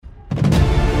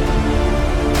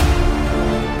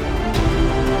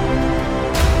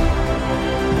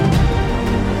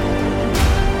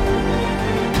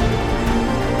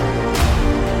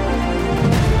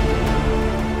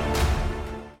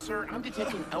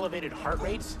elevated heart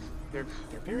rates. They're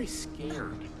very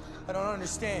scared. I don't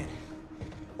understand.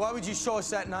 Why would you show us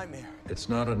that nightmare? It's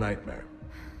not a nightmare.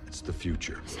 It's the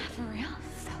future. Is that for real?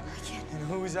 Is that like it? And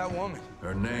who is that woman?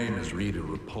 Her name is Rita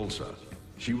Repulsa.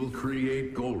 She will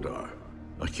create Goldar,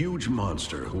 a huge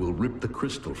monster who will rip the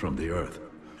crystal from the Earth,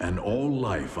 and all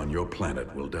life on your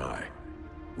planet will die.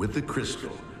 With the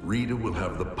crystal, Rita will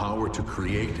have the power to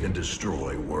create and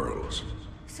destroy worlds.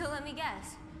 So let me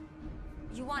guess.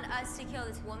 You want us to kill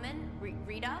this woman,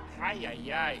 Rita?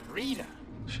 Ay, Rita.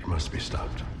 She must be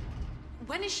stopped.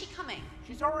 When is she coming?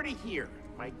 She's already here.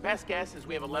 My best guess is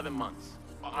we have 11 months.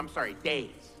 Oh, I'm sorry,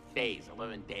 days.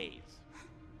 11 days.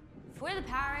 If we're the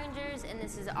Power Rangers and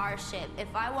this is our ship,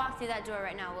 if I walk through that door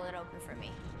right now, will it open for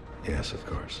me? Yes, of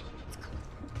course.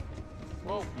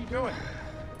 Whoa, what are you doing?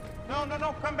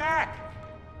 No, come back!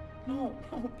 No,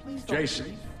 please don't.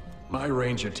 Jason, my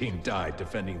Ranger team died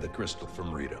defending the crystal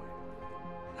from Rita.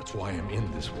 That's why I'm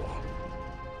in this war.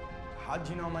 How'd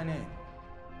you know my name?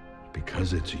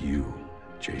 Because it's you,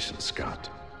 Jason Scott.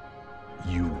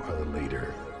 You are the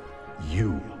leader.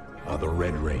 You are the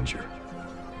Red Ranger.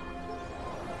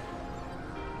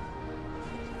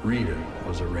 Rita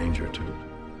was a Ranger too,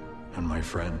 and my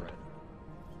friend.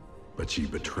 But she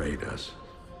betrayed us,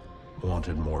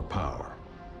 wanted more power.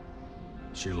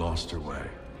 She lost her way.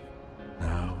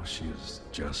 Now she is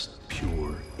just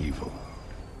pure evil.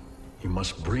 You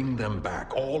must bring them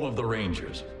back, all of the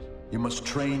Rangers. You must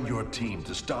train your team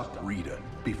to stop Rita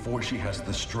before she has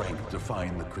the strength to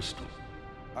find the crystal.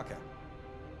 Okay.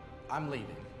 I'm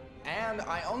leaving. And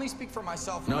I only speak for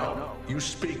myself. No, you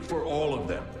speak for all of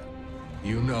them.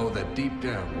 You know that deep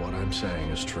down what I'm saying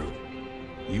is true.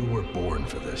 You were born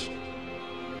for this.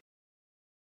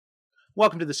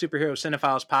 Welcome to the Superhero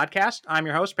Cinephiles podcast. I'm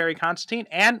your host, Perry Constantine,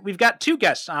 and we've got two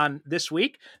guests on this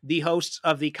week, the hosts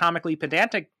of the Comically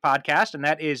Pedantic podcast, and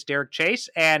that is Derek Chase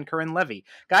and Corinne Levy.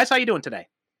 Guys, how you doing today?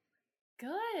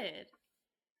 Good.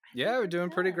 Yeah, we're doing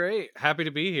pretty great. Happy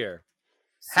to be here.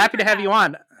 Happy to have you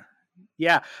on.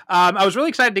 Yeah. I was really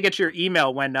excited to get your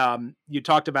email when you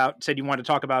said you wanted to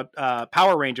talk about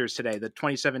Power Rangers today, the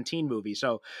 2017 movie.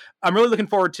 So I'm really looking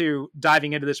forward to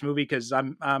diving into this movie because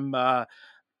I'm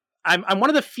one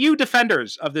of the few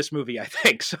defenders of this movie, I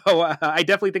think. So I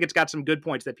definitely think it's got some good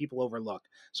points that people overlook.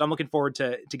 So I'm looking forward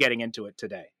to getting into it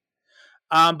today.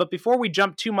 But before we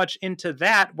jump too much into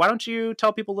that, why don't you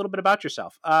tell people a little bit about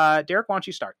yourself? Derek, why don't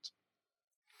you start?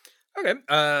 Okay.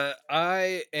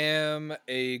 I am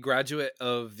a graduate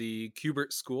of the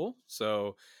Kubert School.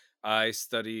 So I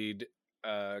studied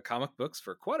comic books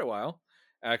for quite a while,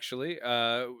 actually.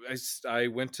 I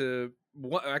went to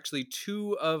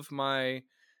two of my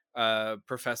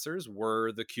professors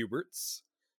were the Kuberts.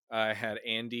 I had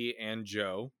Andy and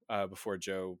Joe before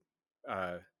Joe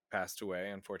passed away,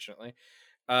 unfortunately.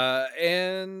 I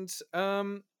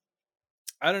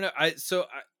don't know.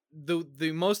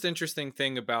 The most interesting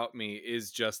thing about me is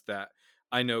just that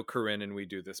I know Corinne and we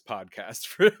do this podcast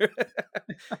for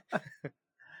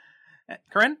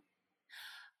Corinne?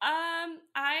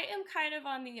 I am kind of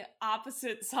on the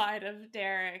opposite side of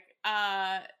Derek,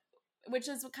 which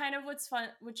is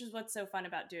what's so fun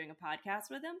about doing a podcast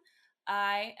with him.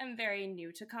 I am very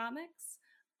new to comics.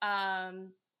 I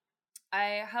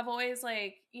have always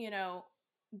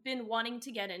been wanting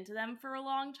to get into them for a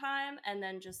long time, and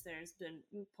then just there's been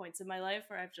points in my life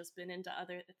where I've just been into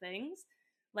other things.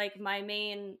 Like my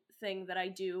main thing that I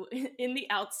do in the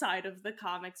outside of the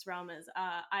comics realm is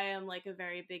I am like a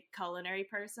very big culinary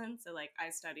person. So like I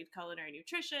studied culinary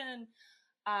nutrition.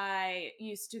 I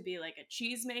used to be like a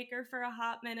cheesemaker for a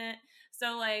hot minute.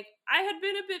 So like I had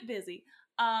been a bit busy.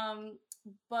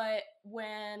 But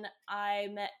when I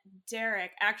met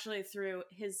Derek, actually through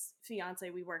his fiance,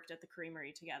 we worked at the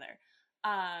creamery together.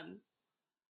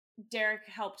 Derek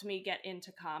helped me get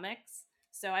into comics.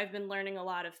 So I've been learning a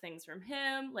lot of things from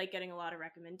him, like getting a lot of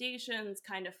recommendations,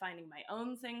 kind of finding my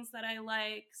own things that I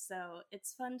like. So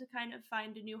it's fun to kind of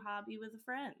find a new hobby with a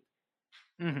friend.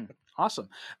 Mm-hmm. Awesome.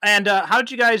 And how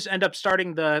did you guys end up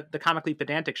starting the Comically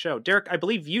Pedantic show? Derek, I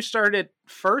believe you started it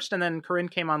first and then Corinne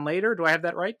came on later. Do I have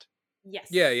that right? Yes.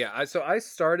 Yeah. So I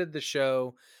started the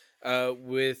show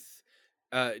with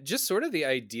just sort of the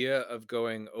idea of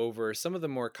going over some of the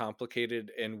more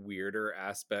complicated and weirder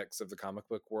aspects of the comic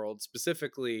book world,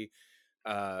 specifically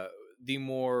the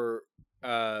more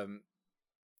the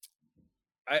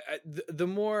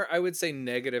more I would say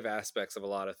negative aspects of a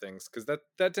lot of things, because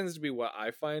that tends to be what I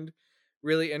find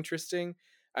really interesting.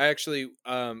 I actually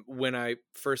when I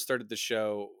first started the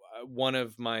show, one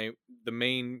of the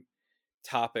main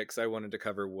topics I wanted to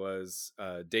cover was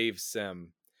Dave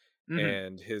Sim,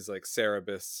 and his like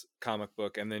Cerebus comic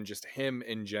book, and then just him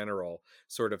in general,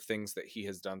 sort of things that he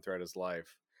has done throughout his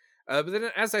life. But then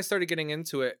as I started getting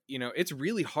into it, it's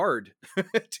really hard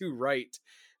to write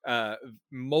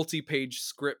multi-page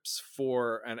scripts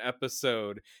for an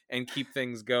episode and keep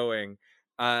things going.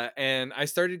 And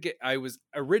I was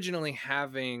originally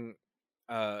having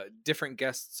different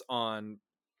guests on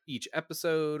each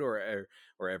episode or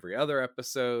every other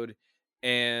episode,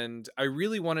 and I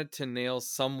really wanted to nail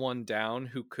someone down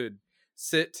who could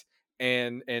sit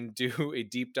and do a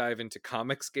deep dive into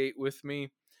Comicsgate with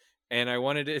me. And I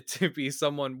wanted it to be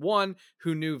someone, one,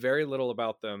 who knew very little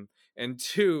about them, and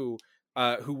two,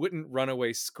 who wouldn't run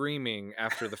away screaming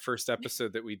after the first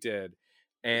episode that we did.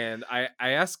 And I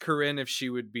asked Corinne if she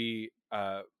would be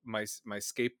my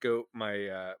scapegoat,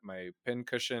 my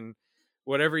pincushion,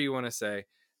 whatever you want to say.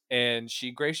 And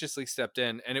she graciously stepped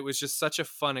in, and it was just such a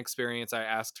fun experience. I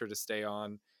asked her to stay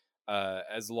on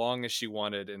as long as she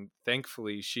wanted, and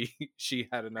thankfully she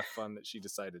had enough fun that she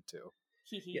decided to.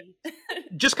 Yeah.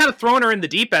 Just kind of throwing her in the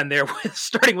deep end there,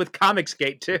 starting with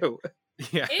Comicsgate too.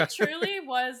 Yeah, it truly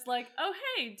was like, oh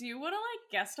hey, do you want to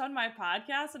like guest on my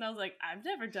podcast? And I was like, I've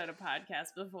never done a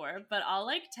podcast before, but I'll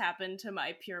like tap into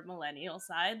my pure millennial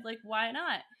side. Like, why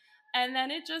not? And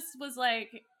then it just was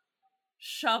like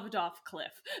shoved off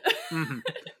cliff. And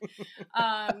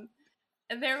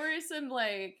there were some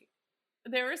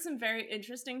very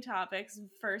interesting topics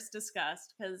first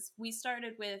discussed, because we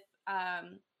started with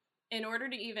in order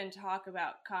to even talk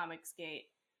about Comicsgate,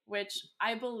 which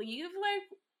I believe, like,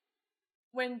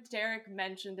 when Derek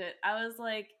mentioned it, I was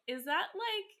like, is that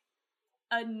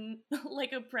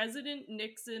like a President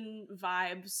Nixon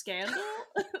vibe scandal?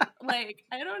 Like,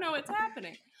 I don't know what's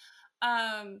happening.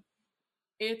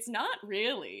 It's not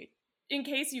really, in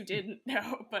case you didn't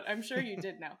know, but I'm sure you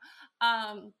did know.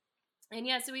 And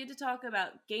yeah, so we had to talk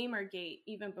about Gamergate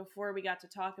even before we got to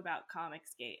talk about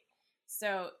Comicsgate.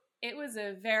 So it was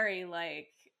a very, like,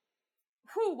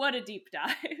 whew, what a deep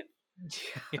dive.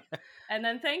 Yeah. And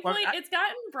then thankfully it's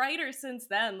gotten brighter since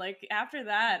then. Like, after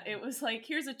that, it was like,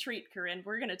 here's a treat, Corinne.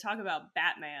 We're going to talk about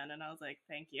Batman. And I was like,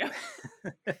 thank you.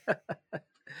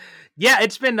 Yeah,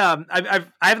 it's been I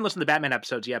haven't listened to the Batman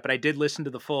episodes yet, but I did listen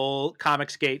to the full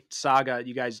Comicsgate saga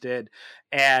you guys did.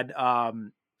 And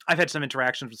I've had some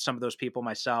interactions with some of those people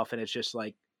myself, and it's just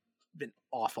like been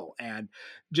awful. And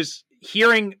just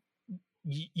hearing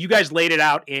you guys laid it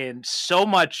out in so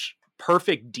much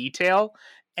perfect detail,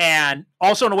 and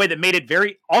also in a way that made it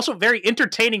very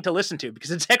entertaining to listen to, because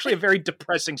it's actually a very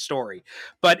depressing story,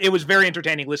 but it was very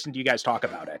entertaining listening to you guys talk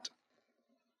about it.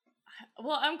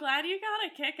 Well, I'm glad you got a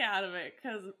kick out of it,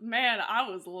 because man, I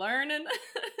was learning.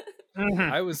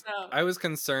 I was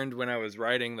concerned when I was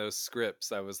writing those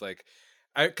scripts. I was like,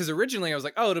 because originally I was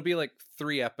like, oh, it'll be like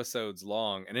 3 episodes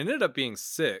long, and it ended up being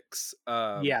 6.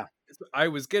 Yeah. I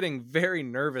was getting very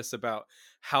nervous about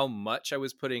how much I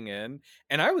was putting in,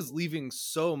 and I was leaving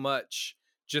so much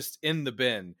just in the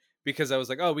bin, because I was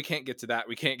like, oh, we can't get to that,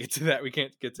 we can't get to that, we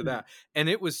can't get to that, and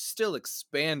it was still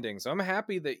expanding. So I'm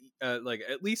happy that like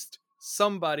at least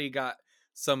somebody got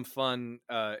some fun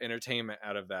entertainment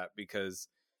out of that, because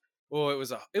it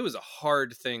was a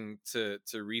hard thing to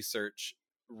research,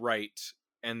 write,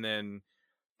 and then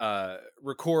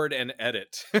record and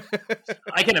edit.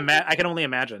 I can only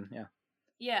imagine.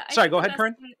 Yeah. Sorry, go ahead,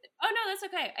 Corinne. Oh no, that's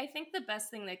okay. I think the best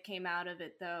thing that came out of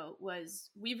it, though, was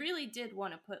we really did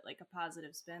want to put like a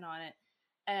positive spin on it,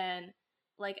 and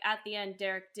like at the end,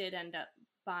 Derek did end up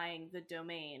buying the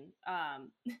domain,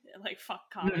 like fuck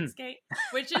Comicsgate,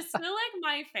 which is still like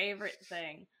my favorite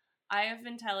thing. I have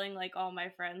been telling like all my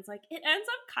friends, like, it ends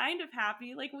up kind of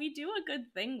happy. Like, we do a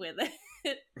good thing with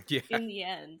it in the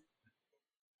end.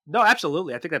 No,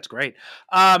 absolutely. I think that's great.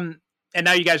 And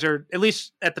now you guys are, at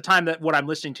least at the time that what I'm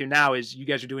listening to now is, you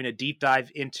guys are doing a deep dive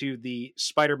into the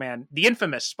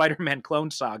infamous Spider-Man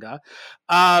clone saga.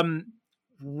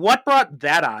 What brought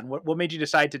that on? What made you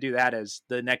decide to do that as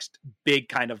the next big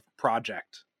kind of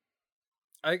project?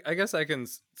 I guess I can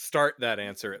start that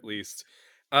answer at least.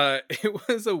 It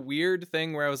was a weird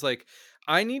thing where I was like,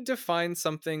 I need to find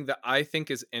something that I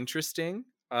think is interesting,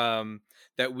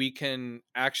 that we can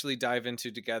actually dive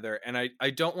into together. And I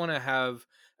don't want to have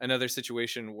another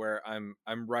situation where I'm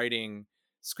writing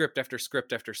script after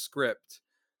script after script,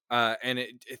 and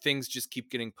things just keep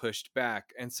getting pushed back.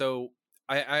 And so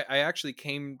I actually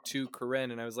came to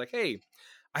Corinne and I was like, hey,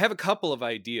 I have a couple of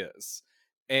ideas.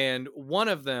 And one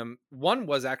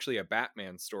was actually a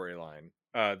Batman storyline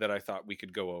that I thought we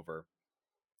could go over.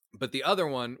 But the other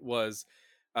one was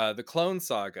the Clone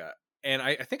Saga. and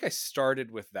I think I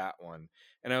started with that one,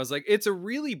 and I was like, it's a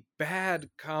really bad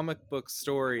comic book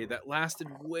story that lasted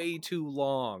way too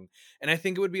long, and I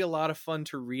think it would be a lot of fun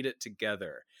to read it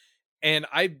together. And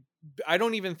I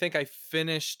don't even think I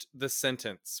finished the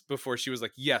sentence before she was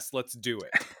like, yes, let's do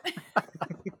it.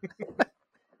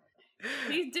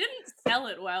 He didn't sell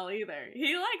it well either.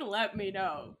 He like let me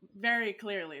know very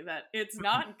clearly that it's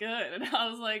not good, and I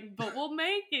was like, but we'll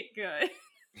make it good.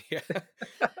 Yeah.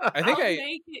 I think I'll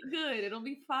make it good. It'll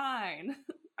be fine.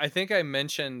 I think I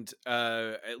mentioned,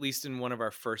 at least in one of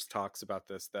our first talks about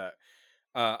this, that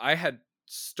I had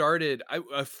started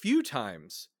a few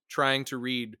times trying to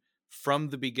read from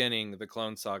the beginning the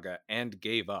Clone Saga and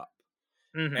gave up.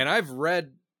 Mm-hmm. And I've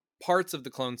read parts of the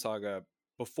Clone Saga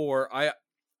before.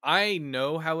 I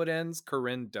know how it ends.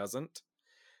 Corinne doesn't.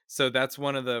 So that's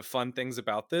one of the fun things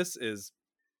about this is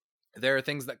there are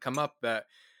things that come up that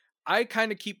I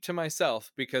kind of keep to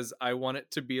myself because I want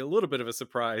it to be a little bit of a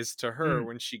surprise to her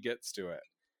when she gets to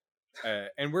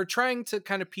it. And we're trying to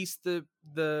kind of piece the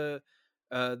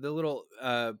little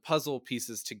puzzle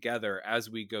pieces together as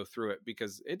we go through it,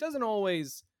 because it doesn't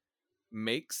always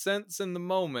make sense in the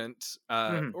moment,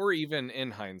 or even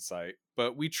in hindsight,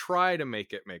 but we try to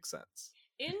make it make sense.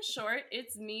 In short,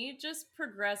 it's me just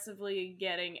progressively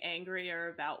getting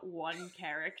angrier about one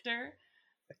character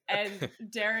and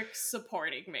Derek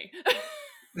supporting me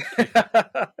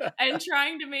and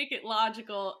trying to make it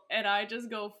logical, and I just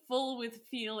go full with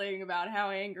feeling about how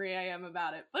angry I am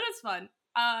about it. But it's fun.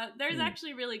 There's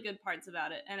actually really good parts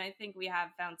about it, and I think we have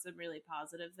found some really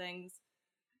positive things,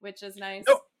 which is nice.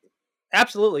 No,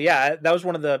 absolutely, yeah. That was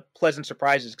one of the pleasant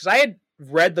surprises, because I had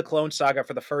read the Clone Saga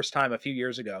for the first time a few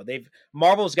years ago.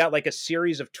 Marvel's got like a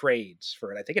series of trades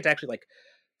for it. I think it's actually like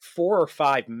 4 or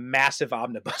 5 massive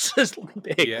omnibuses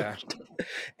big. Yeah.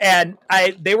 And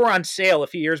they were on sale a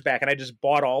few years back, and I just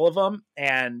bought all of them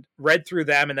and read through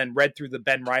them, and then read through the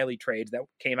Ben Reilly trades that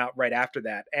came out right after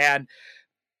that. And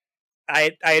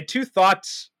I had 2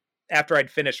 thoughts after I'd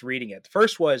finished reading it. The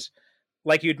first was,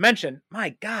 like you'd mentioned,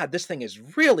 my God, this thing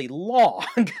is really long.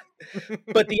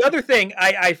 But the other thing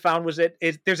I found was there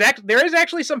is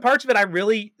actually some parts of it I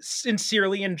really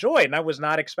sincerely enjoyed, and I was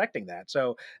not expecting that.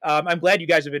 So I'm glad you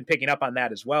guys have been picking up on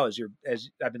that as well as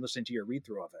I've been listening to your read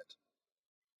through of it.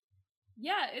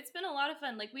 Yeah, it's been a lot of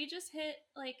fun. Like, we just hit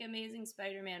like Amazing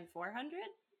Spider-Man 400,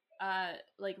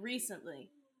 like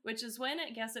recently, which is when I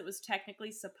guess it was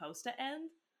technically supposed to end.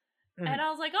 And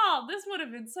I was like, oh, this would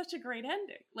have been such a great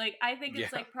ending. Like, I think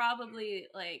it's like probably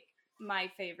like my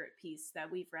favorite piece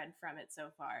that we've read from it so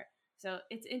far. So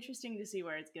it's interesting to see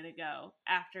where it's going to go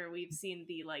after we've seen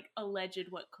the like alleged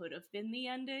what could have been the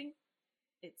ending.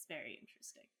 It's very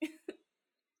interesting.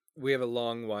 We have a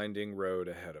long winding road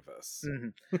ahead of us.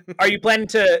 Are you planning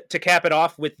to cap it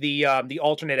off with the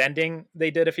alternate ending they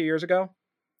did a few years ago?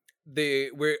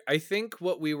 I think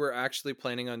what we were actually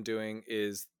planning on doing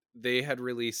is they had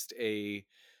released a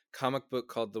comic book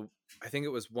called I think it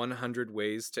was 100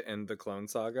 Ways to End the Clone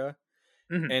Saga.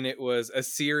 And it was a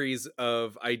series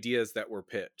of ideas that were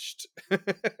pitched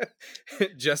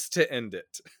just to end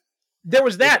it. There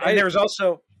was that, and there was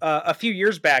also a few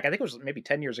years back, I think it was maybe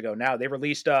 10 years ago now, they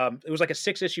released it was like a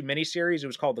 6-issue miniseries. It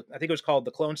was called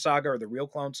the Clone Saga, or the Real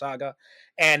Clone Saga,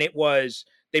 and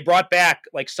they brought back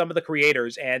like some of the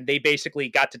creators, and they basically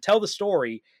got to tell the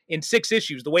story in 6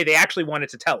 issues the way they actually wanted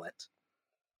to tell it.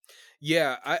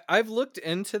 Yeah, I've looked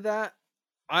into that.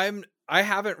 I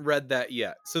haven't read that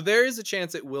yet, so there is a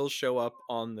chance it will show up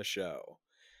on the show.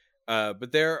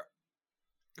 But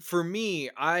for me,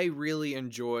 I really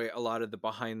enjoy a lot of the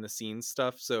behind the scenes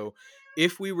stuff. So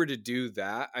if we were to do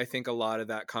that, I think a lot of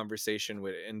that conversation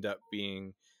would end up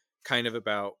being kind of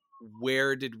about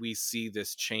where did we see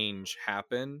this change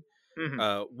happen?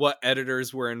 What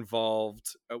editors were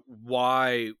involved?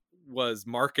 Why was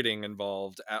marketing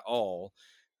involved at all?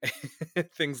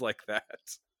 Things like that.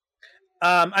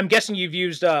 I'm guessing you've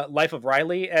used Life of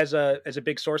Riley as a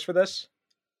big source for this.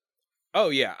 Oh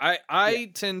yeah,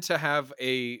 I tend to have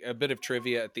a bit of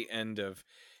trivia at the end of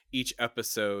each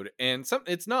episode, and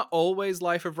it's not always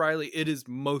Life of Riley. It is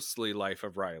mostly Life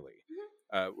of Riley.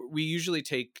 We usually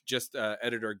take just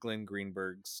editor Glenn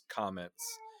Greenberg's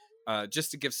comments,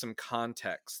 just to give some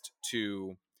context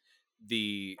to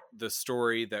the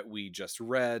story that we just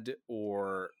read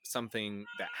or something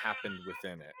that happened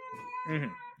within it.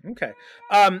 Okay.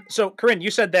 So Corinne, you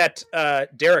said that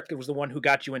Derek was the one who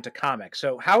got you into comics.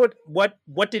 So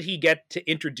what did he get to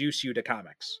introduce you to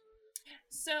comics?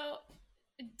 So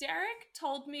Derek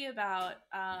told me about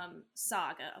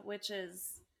Saga, which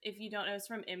is, if you don't know, it's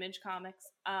from Image Comics.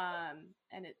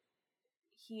 And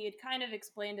he had kind of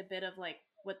explained a bit of like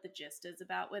what the gist is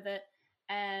about with it.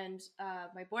 and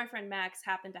my boyfriend Max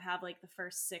happened to have like the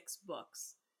first 6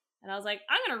 books. And I was like,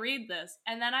 I'm going to read this.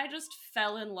 And then I just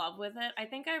fell in love with it. I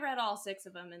think I read all 6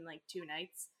 of them in like 2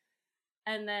 nights.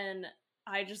 And then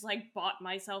I just like bought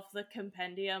myself the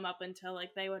compendium up until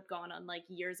like they had gone on like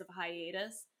years of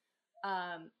hiatus.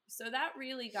 So that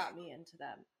really got me into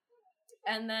them.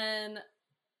 And then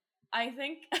I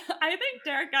think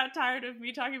Derek got tired of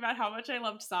me talking about how much I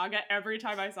loved Saga every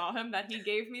time I saw him, that he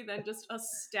gave me then just a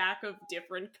stack of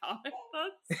different comic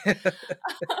books.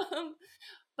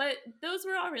 But those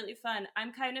were all really fun.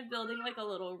 I'm kind of building like a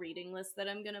little reading list that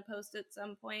I'm going to post at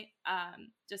some point,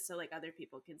 just so like other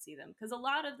people can see them. Because a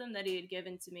lot of them that he had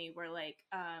given to me were like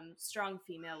strong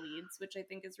female leads, which I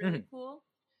think is really cool.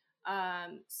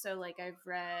 So like I've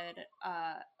read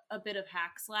a bit of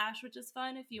Hack Slash, which is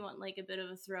fun if you want like a bit of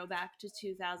a throwback to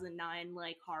 2009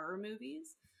 like horror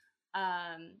movies.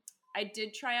 I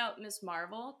did try out Miss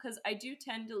Marvel because I do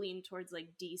tend to lean towards like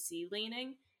DC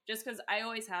leaning, just because I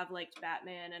always have liked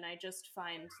Batman, and I just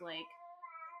find like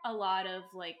a lot of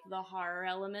like the horror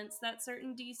elements that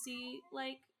certain DC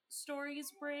like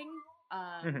stories bring.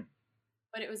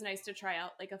 But it was nice to try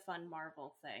out like a fun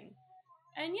Marvel thing.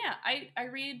 And yeah, I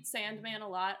read Sandman a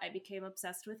lot. I became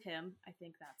obsessed with him. I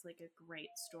think that's like a great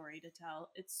story to tell.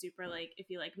 It's super like, if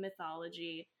you like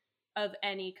mythology of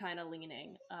any kind of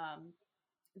leaning,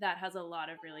 that has a lot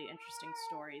of really interesting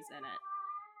stories in it.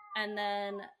 And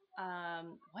then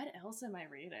what else am I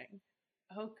reading?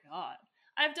 Oh god.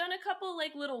 I've done a couple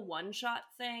like little one-shot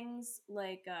things,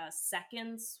 like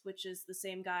Seconds, which is the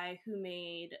same guy who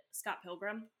made Scott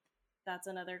Pilgrim. That's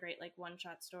another great like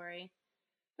one-shot story.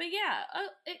 But yeah,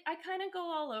 I kind of go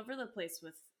all over the place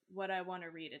with what I want to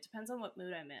read. It depends on what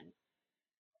mood I'm in.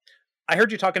 I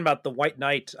heard you talking about the White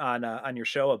Knight on your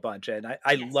show a bunch, and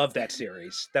I Yes. love that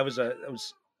series. I was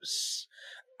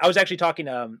actually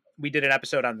talking. We did an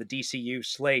episode on the DCU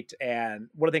slate, and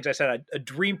one of the things I said, a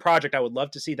dream project I would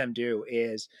love to see them do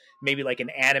is maybe like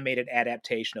an animated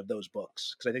adaptation of those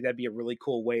books, because I think that'd be a really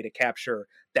cool way to capture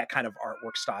that kind of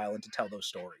artwork style and to tell those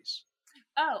stories.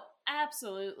 Oh,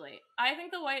 absolutely. I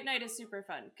think the White Knight is super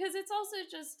fun because it's also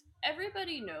just,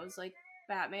 everybody knows like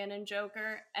Batman and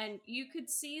Joker, and you could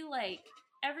see like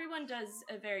everyone does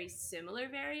a very similar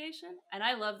variation, and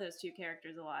I love those 2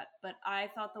 characters a lot, but I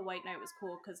thought the White Knight was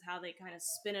cool because how they kind of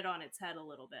spin it on its head a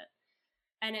little bit,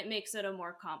 and it makes it a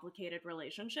more complicated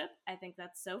relationship. I think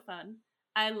that's so fun.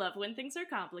 I love when things are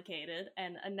complicated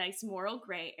and a nice moral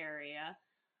gray area.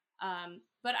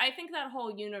 But I think that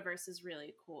whole universe is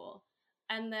really cool.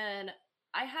 And then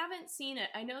I haven't seen it.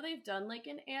 I know they've done like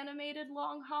an animated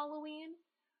Long Halloween.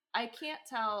 I can't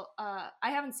tell. I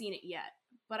haven't seen it yet,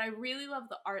 but I really love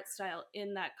the art style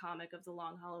in that comic of the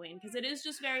Long Halloween because it is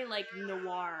just very like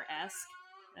noir-esque.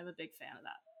 I'm a big fan of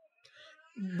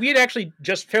that. We had actually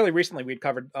just fairly recently we'd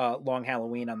covered Long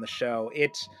Halloween on the show.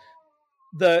 It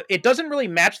doesn't really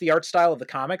match the art style of the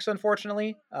comics,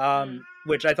 unfortunately,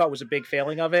 which I thought was a big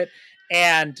failing of it.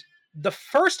 And the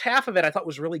first half of it I thought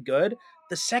was really good.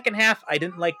 The second half, I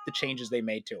didn't like the changes they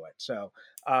made to it. So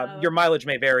your mileage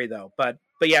may vary, though. But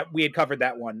yeah, we had covered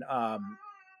that one.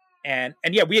 And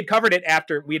yeah, we had covered it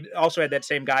after. We had also had that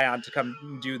same guy on to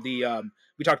come do the.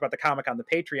 We talked about the comic on the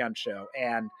Patreon show,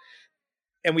 and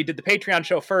we did the Patreon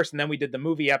show first, and then we did the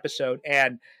movie episode.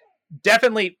 And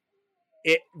definitely,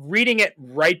 reading it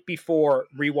right before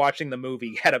rewatching the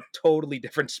movie had a totally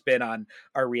different spin on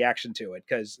our reaction to it,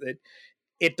 because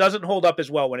it doesn't hold up as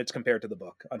well when it's compared to the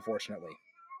book, unfortunately.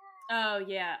 Oh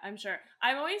yeah, I'm sure.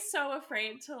 I'm always so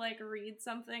afraid to like read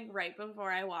something right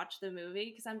before I watch the movie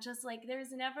because I'm just like,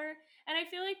 there's never, and I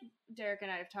feel like Derek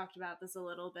and I have talked about this a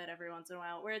little bit every once in a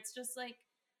while, where it's just like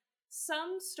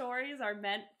some stories are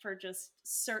meant for just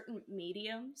certain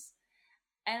mediums,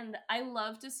 and I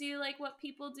love to see like what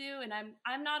people do, and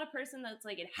I'm not a person that's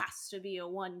like it has to be a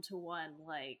 1-to-1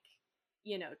 like,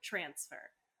 you know,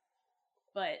 transfer.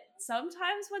 But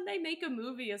sometimes when they make a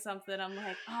movie or something, I'm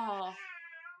like, oh,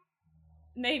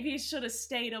 maybe it should have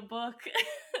stayed a book.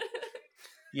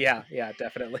 Yeah,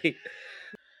 definitely.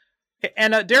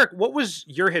 And Derek, what was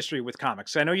your history with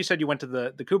comics? I know you said you went to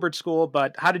the Kubert School,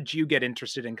 but how did you get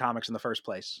interested in comics in the first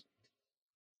place?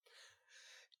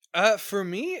 For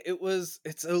me,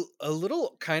 it's a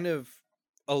little kind of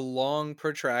a long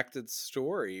protracted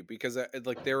story, because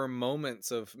like there were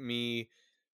moments of me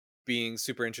being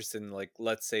super interested in, like,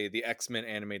 let's say the X-Men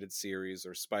animated series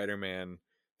or Spider-Man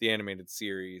the animated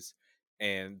series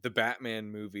and the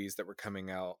Batman movies that were coming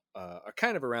out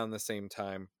kind of around the same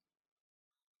time,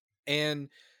 and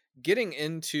getting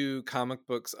into comic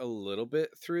books a little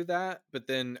bit through that. But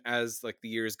then as like the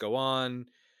years go on,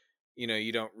 you know,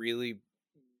 you don't really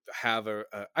have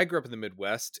I grew up in the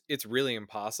Midwest. It's really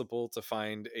impossible to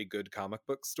find a good comic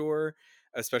book store,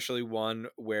 especially one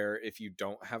where if you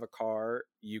don't have a car,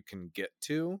 you can get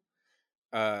to.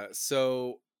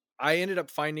 So I ended up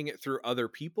finding it through other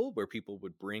people, where people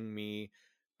would bring me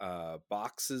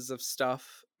boxes of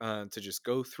stuff to just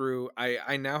go through.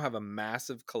 I now have a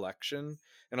massive collection,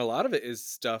 and a lot of it is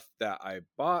stuff that I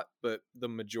bought, but the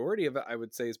majority of it, I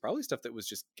would say, is probably stuff that was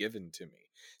just given to me.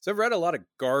 So I've read a lot of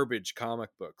garbage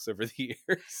comic books over the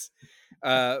years,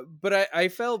 but I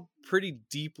fell pretty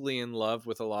deeply in love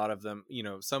with a lot of them. You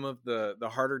know, some of the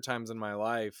harder times in my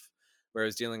life, where I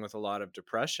was dealing with a lot of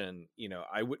depression, you know,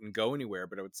 I wouldn't go anywhere,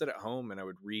 but I would sit at home and I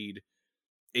would read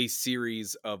a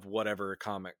series of whatever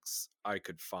comics I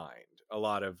could find. A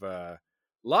lot of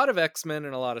X-Men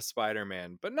and a lot of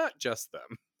Spider-Man, but not just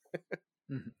them.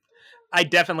 Mhm. I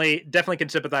definitely can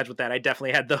sympathize with that. I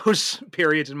definitely had those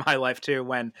periods in my life too,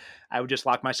 when I would just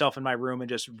lock myself in my room and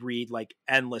just read like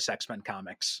endless X-Men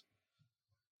comics.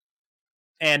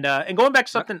 And going back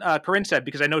to something Corinne said,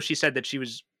 because I know she said that she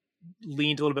was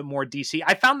leaned a little bit more DC.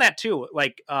 I found that too.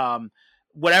 Like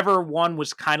whatever one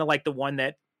was kind of like the one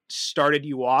that started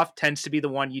you off tends to be the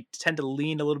one you tend to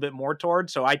lean a little bit more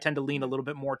towards. So I tend to lean a little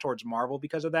bit more towards Marvel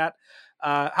because of that.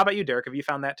 How about you, Derek? Have you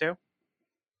found that too?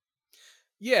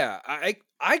 Yeah,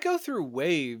 I go through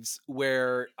waves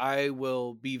where I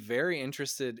will be very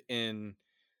interested in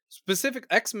specific.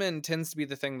 X-Men tends to be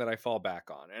the thing that I fall back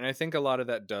on, and I think a lot of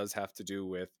that does have to do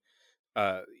with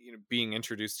being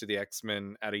introduced to the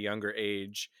X-Men at a younger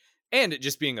age, and it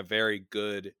just being a very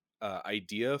good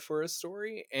idea for a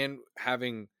story, and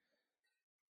having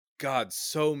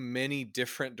so many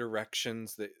different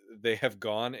directions that they have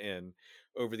gone in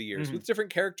over the years with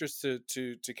different characters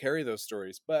to carry those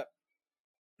stories. But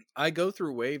I go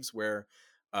through waves where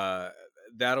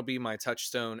that'll be my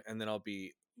touchstone, and then I'll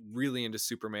be really into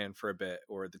Superman for a bit,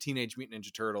 or the Teenage Mutant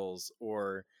Ninja Turtles,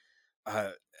 or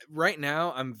right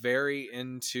now I'm very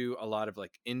into a lot of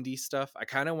like indie stuff. I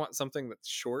kind of want something that's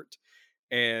short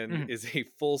and is a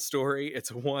full story.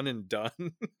 It's one and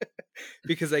done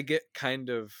because I get kind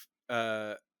of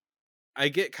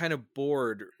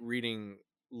bored reading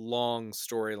long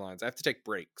storylines. I have to take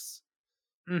breaks,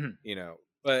 you know.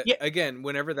 But Yeah. again,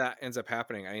 whenever that ends up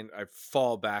happening, I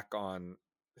fall back on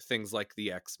things like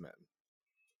the X-Men.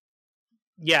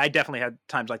 Yeah, I definitely had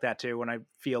times like that too, when I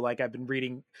feel like I've been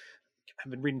reading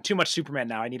too much Superman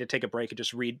now. I need to take a break and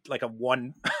just read like a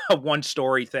one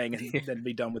story thing and then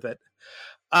be done with it.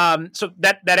 So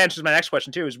that answers my next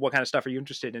question too, is what kind of stuff are you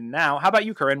interested in now? How about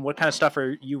you, Corinne? What kind of stuff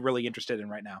are you really interested in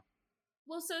right now?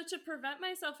 Well, so to prevent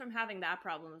myself from having that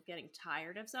problem of getting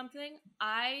tired of something,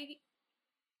 I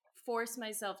force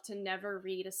myself to never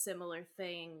read a similar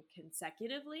thing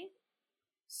consecutively.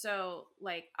 So,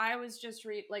 like, I was just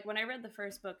like, when I read the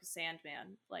first book of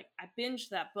Sandman, like, I binged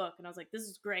that book and I was like, this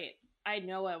is great. I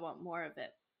know I want more of it,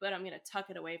 but I'm going to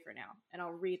tuck it away for now. And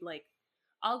I'll read, like,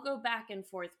 I'll go back and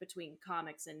forth between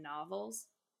comics and novels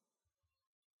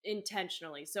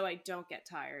intentionally so I don't get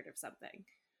tired of something.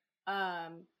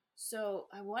 So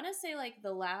I want to say, like,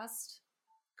 the last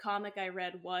comic I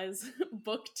read was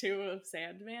book 2 of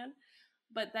Sandman.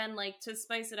 But then, like, to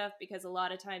spice it up, because a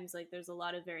lot of times, like, there's a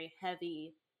lot of very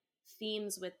heavy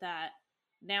themes with that.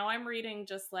 Now I'm reading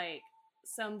just, like,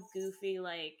 some goofy,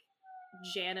 like,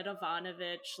 Janet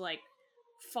Ivanovich, like,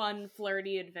 fun,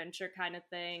 flirty adventure kind of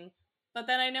thing. But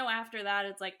then I know after that,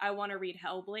 it's like, I want to read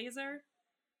Hellblazer.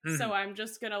 So I'm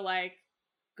just gonna, like,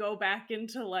 go back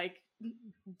into, like,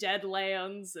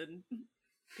 Deadlands and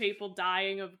people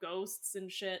dying of ghosts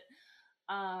and shit.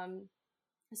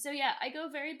 So yeah, I go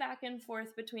very back and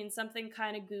forth between something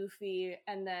kind of goofy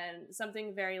and then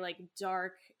something very like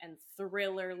dark and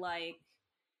thriller like,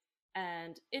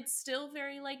 and it's still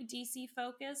very like DC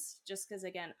focused, just because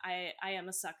again I am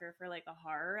a sucker for like a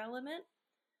horror element,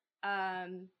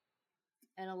 and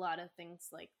a lot of things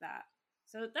like that.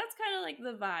 So that's kind of like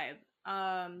the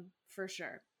vibe, for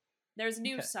sure. There's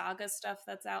new Saga stuff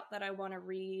that's out that I want to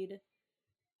read,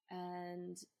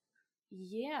 and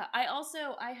yeah, I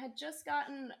had just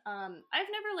gotten I've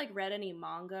never like read any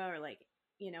manga or like,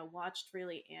 you know, watched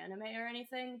really anime or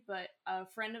anything, but a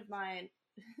friend of mine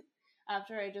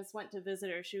after I just went to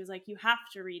visit her, she was like, you have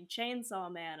to read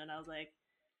Chainsaw Man, and I was like,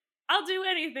 I'll do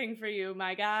anything for you,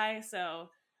 my guy. So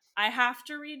I have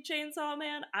to read Chainsaw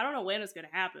Man. I don't know when it's going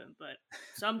to happen, but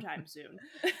sometime soon.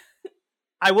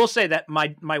 I will say that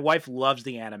my wife loves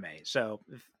the anime, so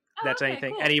if that's okay,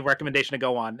 anything, cool. any recommendation to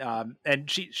go on. And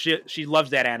she loves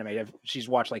that anime. She's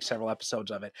watched like several episodes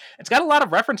of it. It's got a lot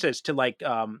of references to like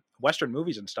Western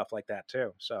movies and stuff like that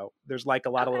too. So there's like a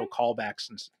lot of little callbacks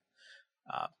and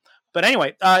But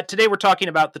anyway, today we're talking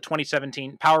about the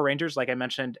 2017 Power Rangers, like I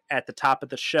mentioned at the top of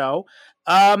the show.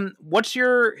 What's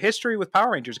your history with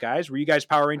Power Rangers, guys? Were you guys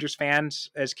Power Rangers fans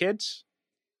as kids?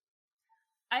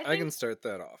 I can start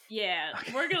that off. Yeah,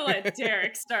 we're going to let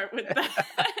Derek start with that.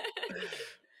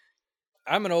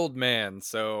 I'm an old man,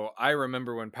 so I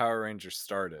remember when Power Rangers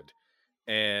started,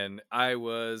 and I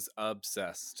was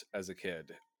obsessed as a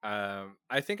kid.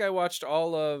 I think I watched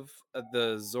all of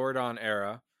the Zordon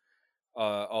era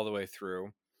all the way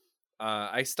through.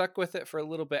 I stuck with it for a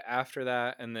little bit after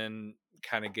that and then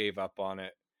kind of gave up on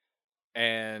it.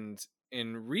 And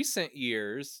in recent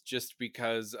years, just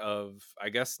because of, I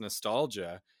guess,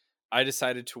 nostalgia, I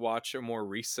decided to watch a more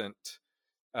recent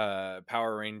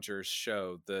Power Rangers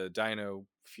show, the Dino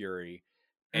Fury.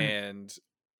 And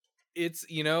it's,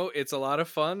 it's a lot of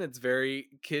fun. It's very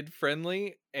kid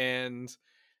friendly. And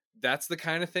that's the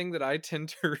kind of thing that I tend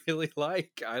to really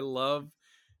like. I love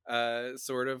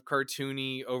sort of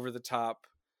cartoony, over the top,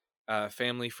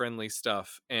 family friendly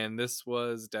stuff, and this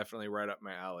was definitely right up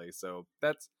my alley. So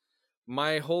that's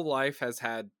my whole life has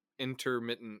had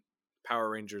intermittent Power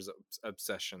Rangers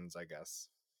obsessions, I guess.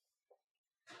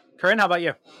 Corinne, how about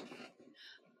you?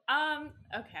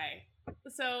 Okay,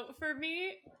 so for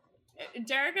me,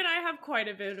 Derek and I have quite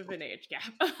a bit of an age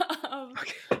gap.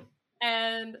 Okay.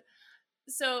 And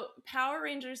so Power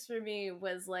Rangers for me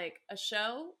was like a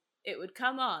show. It would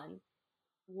come on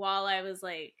while I was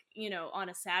like, on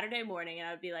a Saturday morning, and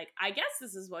I would be like, I guess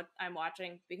this is what I'm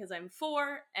watching because I'm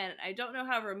 4 and I don't know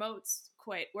how remotes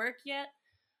quite work yet.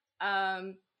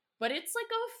 But it's like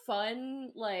a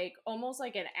fun, like almost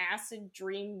like an acid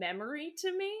dream memory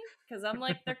to me because I'm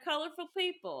like, they're colorful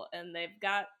people and they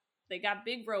got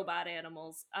big robot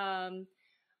animals.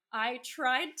 I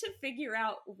tried to figure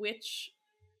out which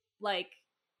like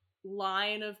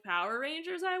line of Power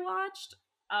Rangers I watched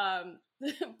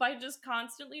by just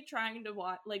constantly trying to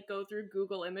go through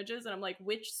Google Images, and I'm like,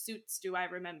 which suits do I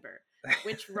remember?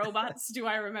 Which robots do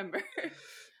I remember?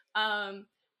 And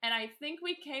I think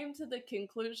we came to the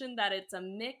conclusion that it's a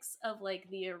mix of like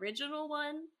the original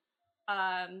one,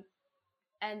 and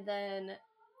then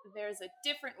there's a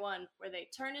different one where they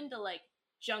turn into like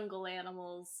jungle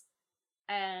animals,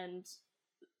 and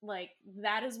like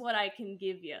that is what I can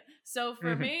give you. So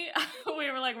for me, we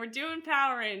were like, we're doing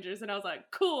Power Rangers, and I was like,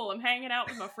 cool, I'm hanging out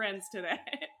with my friends today.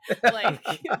 Like,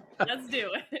 let's do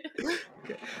it.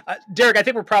 Derek, I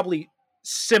think we're probably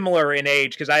similar in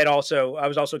age because I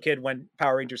was also a kid when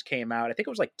Power Rangers came out. I think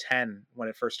it was like 10 when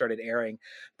it first started airing,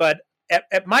 but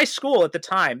at my school at the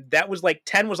time, that was like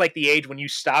 10 was like the age when you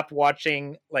stopped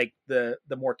watching like the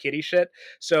more kiddie shit.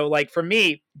 So like for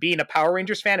me, being a Power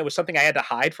Rangers fan, it was something I had to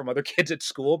hide from other kids at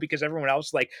school because everyone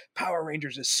else like Power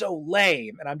Rangers is so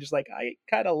lame, and I'm just like, I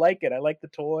kind of like it. I like the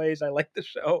toys. I like the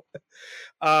show.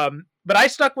 But I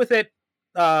stuck with it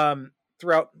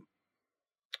throughout.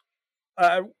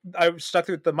 I stuck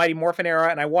through the Mighty Morphin era,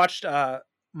 and I watched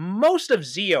most of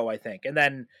Zeo, I think, and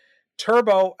then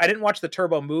Turbo. I didn't watch the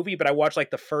Turbo movie, but I watched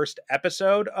like the first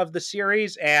episode of the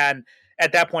series, and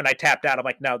at that point I tapped out. I'm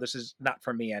like, no, this is not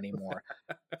for me anymore.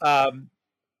 But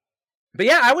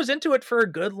yeah, I was into it for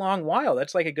a good long while.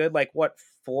 That's like a good 4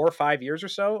 or 5 years or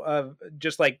so of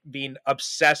just like being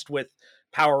obsessed with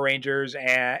Power Rangers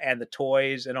and the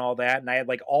toys and all that. And I had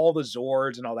like all the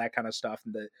Zords and all that kind of stuff.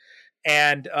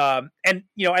 And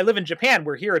I live in Japan,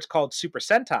 where here it's called Super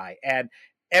Sentai. And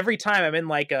every time I'm in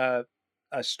like a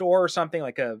store or something,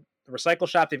 like a recycle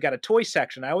shop, they've got a toy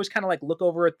section. I always kind of like look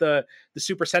over at the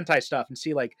Super Sentai stuff and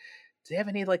see like, do they have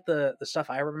any like the stuff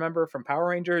I remember from Power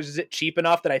Rangers? Is it cheap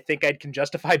enough that I think I can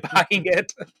justify buying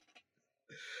it?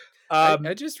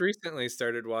 I just recently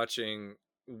started watching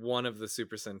one of the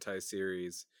Super Sentai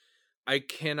series. I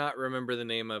cannot remember the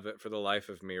name of it for the life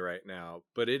of me right now,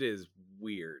 but it is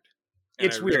weird.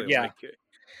 It's weird, yeah. Like it.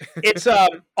 It's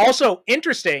also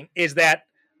interesting is that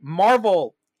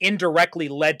Marvel indirectly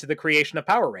led to the creation of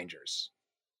Power Rangers.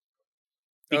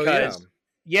 Because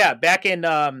back in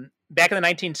the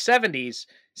 1970s,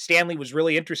 Stanley was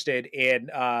really interested in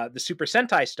the Super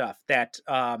Sentai stuff that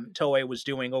Toei was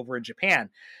doing over in Japan.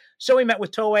 So he met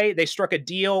with Toei. They struck a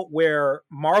deal where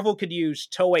Marvel could use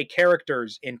Toei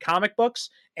characters in comic books,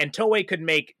 and Toei could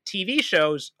make TV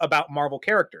shows about Marvel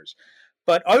characters.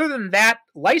 But other than that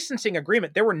licensing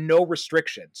agreement, there were no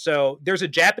restrictions. So there's a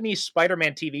Japanese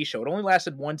Spider-Man TV show. It only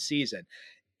lasted 1 season.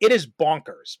 It is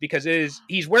bonkers because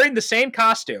he's wearing the same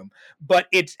costume, but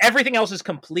everything else is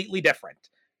completely different,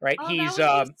 right? Oh, he's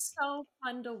that would be so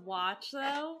fun to watch,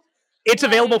 though. It's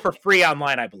available for free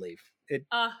online, I believe.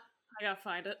 I I gotta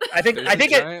find it. I think There's I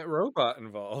think a it. giant robot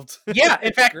involved. Yeah,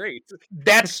 in fact, Great.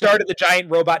 that started the giant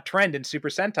robot trend in Super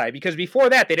Sentai, because before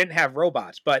that they didn't have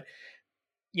robots, but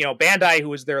Bandai, who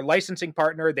was their licensing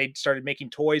partner, they started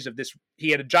making toys of this. He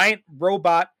had a giant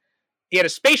robot. He had a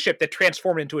spaceship that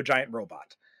transformed into a giant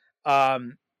robot,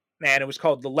 and it was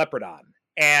called the Leopardon.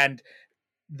 And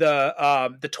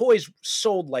the toys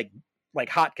sold like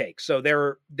hotcakes. So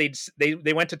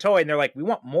they went to Toei and they're like, we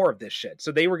want more of this shit.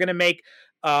 So they were going to make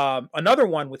another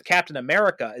one with Captain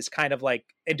America, is kind of like,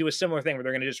 and do a similar thing where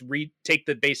they're going to just retake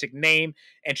the basic name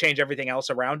and change everything else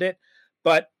around it.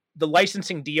 But the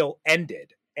licensing deal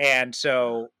ended, and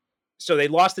so they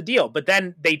lost the deal. But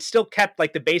then they still kept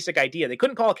like the basic idea. They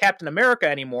couldn't call it Captain America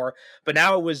anymore, but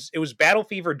now it was Battle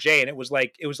Fever J, and it was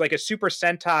like a Super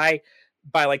Sentai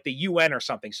by like the UN or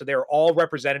something. So they were all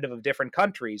representative of different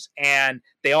countries, and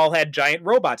they all had giant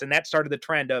robots, and that started the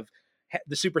trend of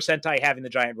the Super Sentai having the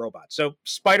giant robots. So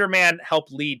Spider-Man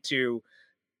helped lead to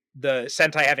the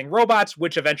Sentai having robots,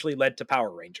 which eventually led to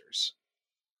Power Rangers.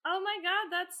 Oh my god,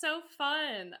 that's so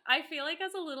fun. I feel like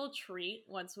as a little treat,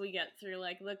 once we get through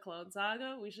like the Clone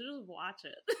Saga, we should just watch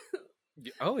it.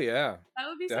 Oh yeah. That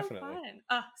would be Definitely. so fun.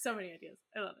 Ah, so many ideas.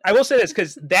 I love it. I will say this,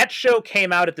 because that show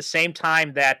came out at the same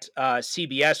time that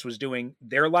CBS was doing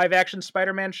their live action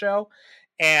Spider-Man show,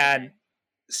 and Okay.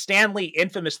 Stan Lee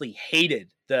infamously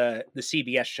hated the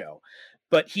CBS show,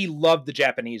 but he loved the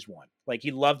Japanese one. Like,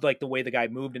 he loved like the way the guy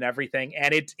moved and everything,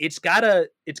 and it's got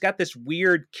this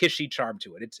weird kishy charm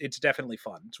to it. It's definitely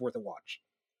fun. It's worth a watch.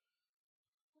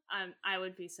 I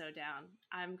would be so down.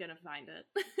 I'm gonna find it.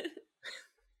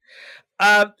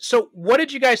 So what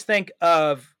did you guys think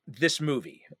of this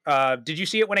movie? Did you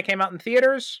see it when it came out in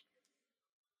theaters?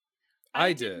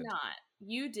 I did did. not.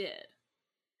 You did.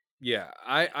 Yeah,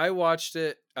 I watched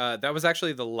it. That was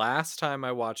actually the last time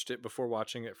I watched it before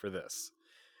watching it for this.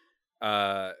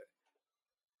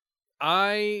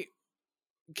 I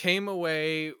came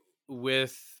away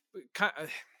with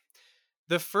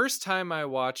the first time I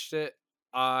watched it,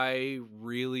 I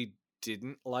really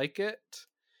didn't like it.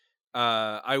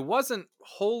 I wasn't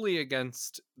wholly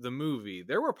against the movie.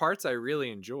 There were parts I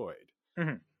really enjoyed,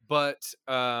 but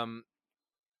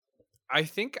I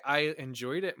think I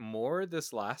enjoyed it more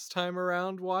this last time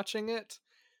around watching it.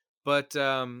 But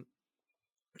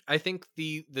I think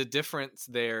the difference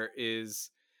there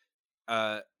is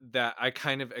that I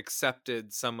kind of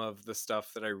accepted some of the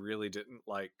stuff that I really didn't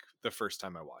like the first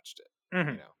time I watched it. Mm-hmm.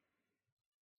 You know.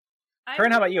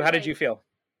 Karen, how about you? How did you feel?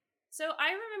 So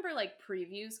I remember like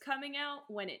previews coming out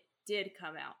when it did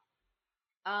come out.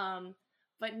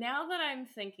 But now that I'm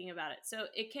thinking about it, so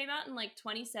it came out in like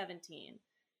 2017,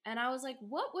 and I was like,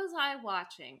 what was I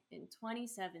watching in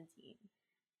 2017?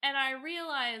 And I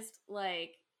realized,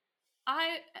 like,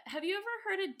 have you ever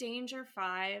heard of Danger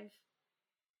 5?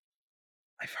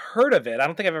 I've heard of it. I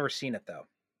don't think I've ever seen it though.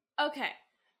 Okay.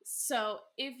 So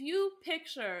if you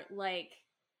picture like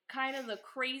kind of the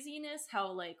craziness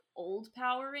how like old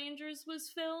Power Rangers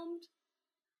was filmed,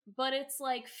 but it's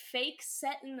like fake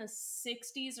set in the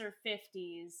 60s or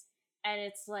 50s, and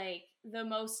it's like the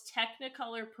most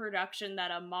technicolor production that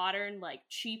a modern like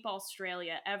cheap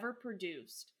Australia ever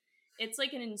produced. It's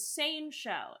like an insane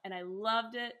show, and I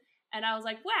loved it, and I was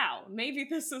like, wow, maybe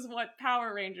this is what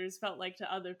Power Rangers felt like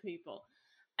to other people.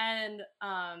 And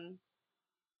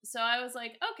so I was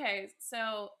like, okay,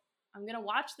 so I'm gonna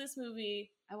watch this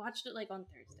movie. I watched it like on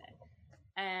Thursday,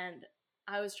 and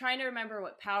I was trying to remember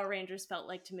what Power Rangers felt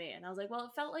like to me, and I was like, well,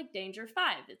 it felt like Danger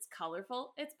 5. It's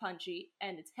colorful, it's punchy,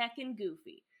 and it's heckin'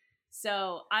 goofy.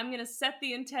 So I'm gonna set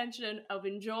the intention of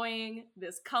enjoying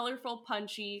this colorful,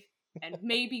 punchy, and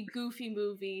maybe goofy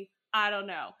movie. I don't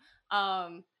know.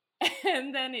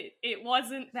 And then it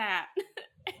wasn't that.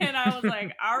 And I was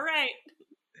like, all right,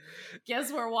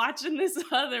 guess we're watching this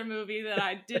other movie that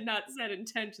I did not set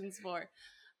intentions for.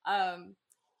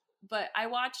 But I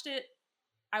watched it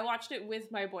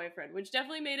with my boyfriend, which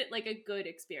definitely made it like a good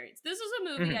experience. This is a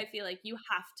movie I feel like you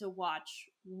have to watch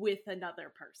with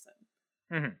another person.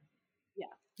 Mm-hmm.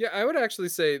 Yeah, I would actually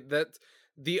say that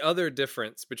the other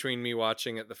difference between me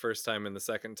watching it the first time and the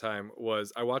second time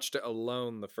was I watched it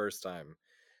alone the first time.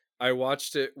 I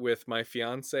watched it with my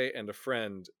fiance and a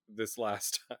friend this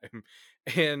last time.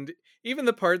 And even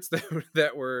the parts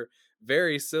that were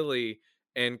very silly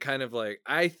and kind of like,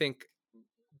 I think,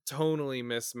 tonally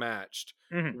mismatched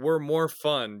were more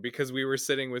fun because we were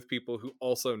sitting with people who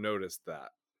also noticed that.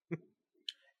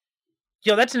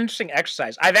 That's an interesting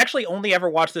exercise. I've actually only ever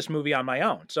watched this movie on my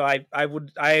own, so I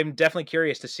am definitely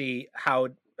curious to see how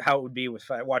it would be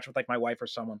if I watch with like my wife or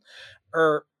someone,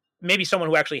 or maybe someone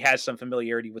who actually has some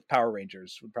familiarity with Power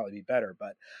Rangers would probably be better.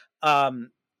 But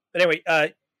anyway,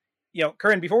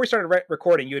 Corinne, before we started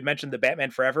recording, you had mentioned the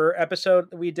Batman Forever episode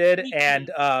that we did,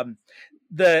 and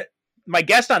my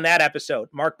guest on that episode,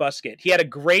 Mark Buskett, he had a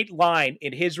great line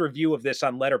in his review of this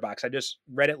on Letterboxd. I just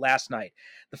read it last night.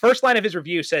 The first line of his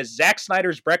review says, Zack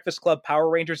Snyder's Breakfast Club Power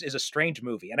Rangers is a strange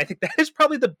movie. And I think that is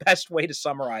probably the best way to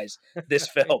summarize this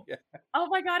film. Yeah. Oh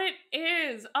my God, it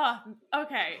is.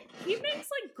 Okay. He makes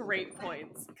like great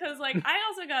points. Cause like, I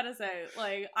also gotta say,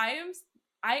 like,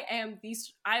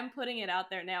 I'm putting it out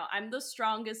there now. I'm the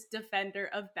strongest defender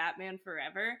of Batman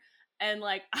Forever. And,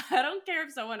 like, I don't care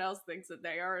if someone else thinks that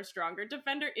they are a stronger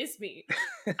defender. It's me.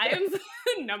 I am the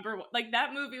number one. Like,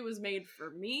 that movie was made for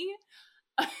me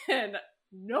and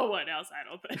no one else, I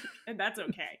don't think. And that's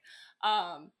okay.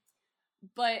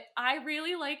 But I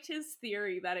really liked his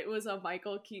theory that it was a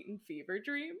Michael Keaton fever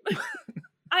dream.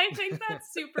 I think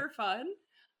that's super fun.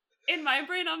 In my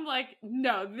brain, I'm like,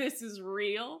 no, this is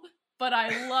real. But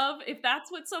I love, if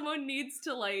that's what someone needs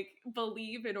to, like,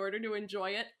 believe in order to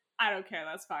enjoy it, I don't care.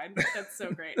 That's fine. That's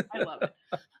so great. I love it.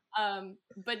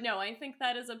 But no, I think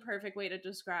that is a perfect way to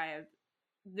describe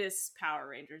this Power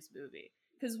Rangers movie.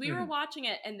 Because we were watching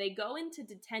it and they go into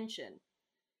detention.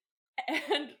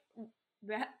 And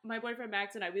my boyfriend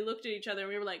Max and I, we looked at each other and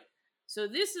we were like, so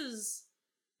this is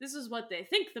what they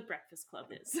think the Breakfast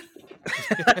Club is.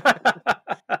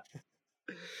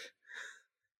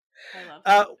 I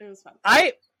loved it. It was fun.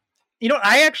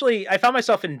 I found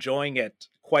myself enjoying it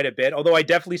quite a bit, although I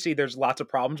definitely see there's lots of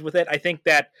problems with it. I think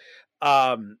that, what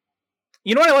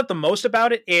I loved the most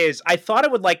about it is I thought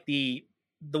it would like the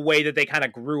way that they kind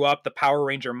of grew up the Power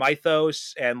Ranger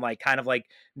mythos and like kind of like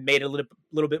made it a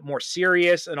little bit more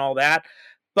serious and all that.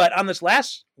 But on this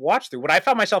last watch through, what I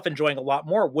found myself enjoying a lot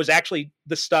more was actually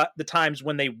the times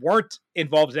when they weren't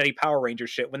involved in any Power Ranger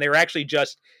shit, when they were actually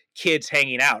just kids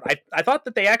hanging out. I thought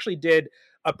that they actually did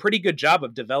a pretty good job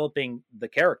of developing the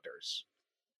characters.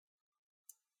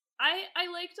 I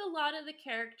liked a lot of the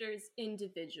characters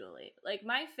individually. Like,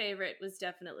 my favorite was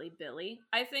definitely Billy.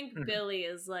 I think Billy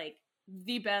is, like,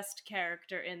 the best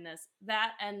character in this.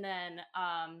 That and then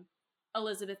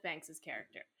Elizabeth Banks'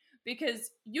 character.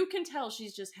 Because you can tell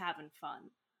she's just having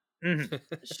fun.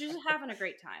 She's having a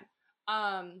great time.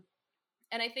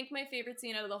 And I think my favorite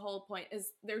scene out of the whole point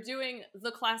is they're doing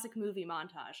the classic movie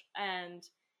montage. And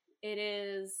it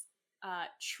is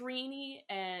Trini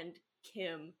and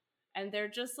Kim. And they're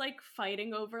just, like,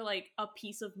 fighting over, like, a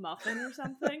piece of muffin or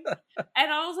something.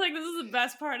 And I was like, this is the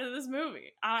best part of this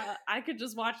movie. I could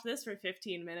just watch this for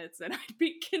 15 minutes and I'd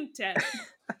be content.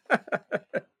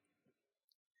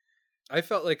 I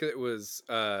felt like it was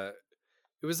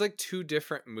like two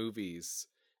different movies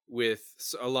with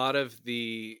a lot of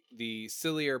the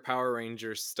sillier Power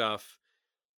Rangers stuff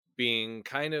being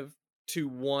kind of to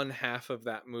one half of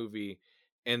that movie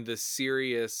and the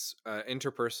serious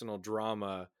interpersonal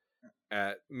drama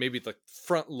at maybe like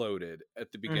front loaded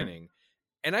at the beginning.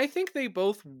 And I think they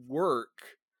both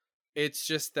work. It's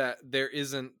just that there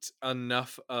isn't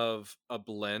enough of a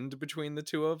blend between the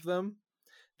two of them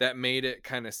that made it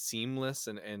kind of seamless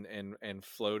and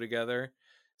flow together.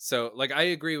 So like, I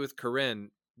agree with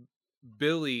Corinne.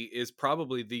 Billy is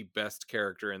probably the best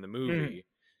character in the movie.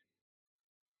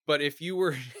 But if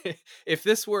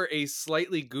this were a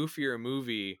slightly goofier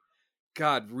movie,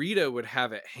 God, Rita would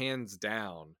have it hands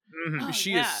down.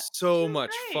 She is so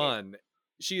much fun.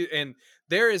 And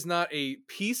there is not a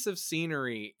piece of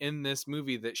scenery in this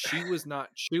movie that she was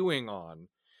not chewing on.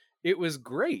 It was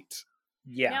great.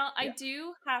 Yeah. Now, I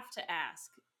do have to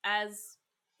ask, as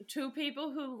two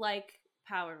people who like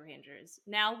Power Rangers,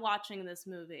 now watching this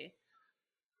movie,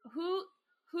 who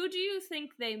do you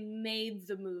think they made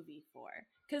the movie for?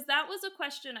 Because that was a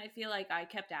question I feel like I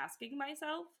kept asking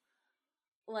myself.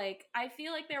 Like, I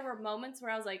feel like there were moments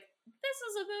where I was like, this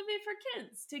is a movie for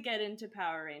kids to get into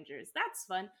Power Rangers. That's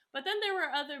fun. But then there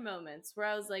were other moments where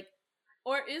I was like,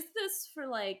 or is this for,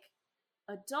 like,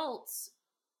 adults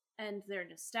and their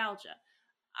nostalgia?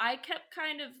 I kept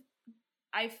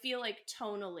I feel like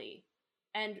tonally,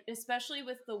 and especially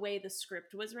with the way the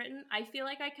script was written, I feel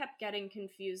like I kept getting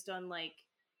confused on, like,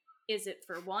 is it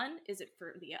for one? Is it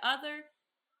for the other?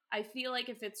 I feel like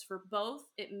if it's for both,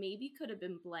 it maybe could have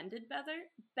been blended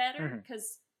better,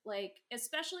 because, like,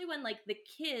 especially when, like, the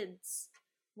kids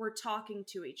were talking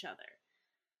to each other.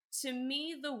 To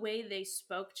me, the way they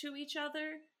spoke to each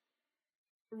other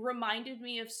reminded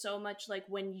me of so much, like,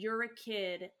 when you're a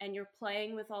kid and you're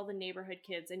playing with all the neighborhood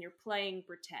kids and you're playing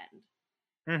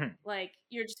pretend. Like,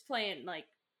 you're just playing, like,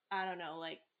 I don't know,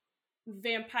 like,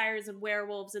 vampires and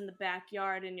werewolves in the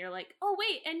backyard, and you're like, oh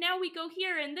wait, and now we go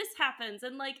here and this happens,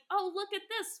 and like, oh look at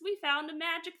this, we found a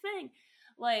magic thing.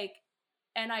 Like,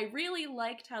 And I really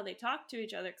liked how they talked to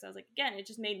each other, because I was like, again, it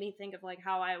just made me think of like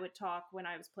how I would talk when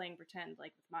I was playing pretend,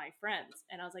 like with my friends.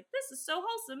 And I was like, this is so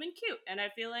wholesome and cute. And I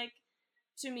feel like,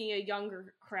 to me, a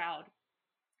younger crowd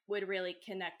would really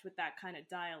connect with that kind of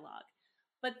dialogue.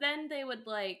 But then they would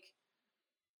like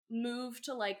move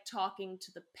to like talking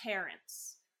to the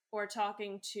parents or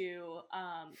talking to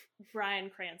Bryan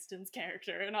Cranston's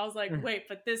character, and I was like, wait,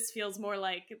 but this feels more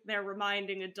like they're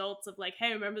reminding adults of like,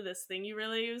 hey, remember this thing you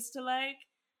really used to like?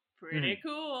 Pretty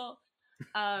cool.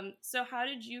 So how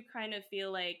did you kind of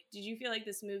feel like, did you feel like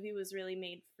this movie was really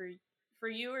made for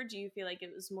you, or do you feel like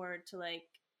it was more to like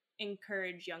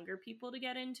encourage younger people to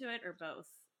get into it, or both,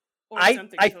 or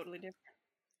something totally different?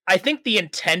 I think the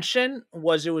intention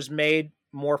was it was made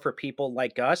more for people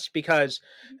like us, because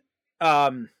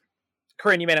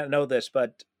Corinne, you may not know this,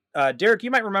 but Derek, you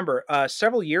might remember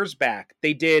several years back,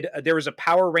 there was a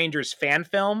Power Rangers fan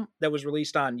film that was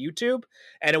released on YouTube,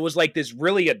 and it was like this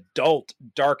really adult,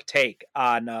 dark take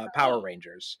on Power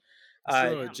Rangers.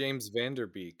 With James Van Der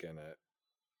Beek in it.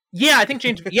 Yeah, I think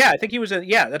James. Yeah, I think he was in.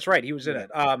 Yeah, that's right, he was in it.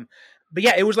 But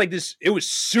yeah, it was like this. It was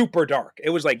super dark.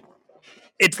 It was like,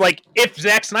 it's like if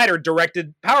Zack Snyder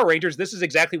directed Power Rangers, this is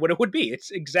exactly what it would be. It's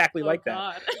exactly like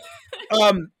that.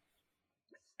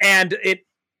 And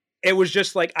it was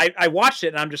just like, I watched it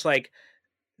and I'm just like,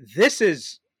 this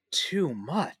is too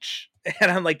much.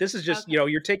 And I'm like, this is just,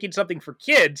 you're taking something for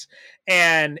kids,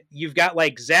 and you've got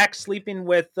like Zach sleeping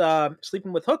with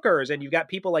hookers, and you've got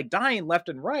people like dying left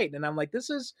and right. And I'm like,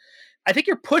 I think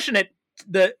you're pushing it.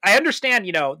 I understand,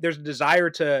 there's a desire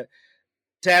to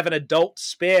have an adult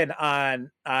spin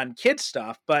on kid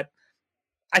stuff, but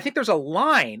I think there's a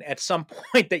line at some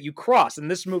point that you cross, and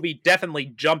this movie definitely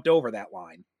jumped over that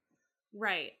line.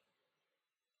 Right.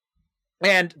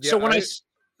 And so when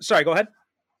sorry, go ahead.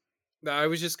 I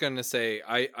was just going to say,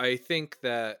 I think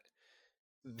that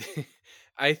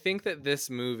I think that this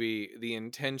movie, the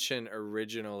intention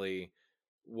originally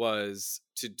was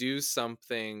to do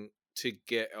something to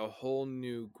get a whole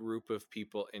new group of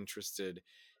people interested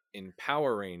in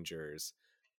Power Rangers.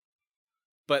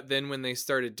 But then when they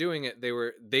started doing it,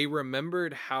 they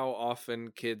remembered how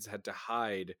often kids had to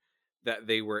hide that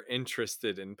they were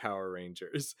interested in Power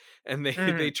Rangers, and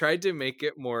they tried to make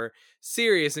it more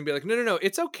serious and be like, no,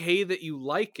 it's okay that you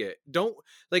like it. Don't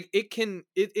like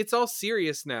it's all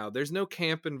serious now. There's no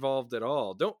camp involved at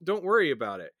all. Don't worry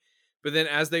about it. But then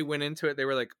as they went into it, they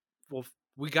were like, well,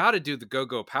 we got to do the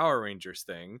Go-Go Power Rangers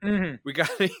thing. We got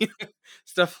to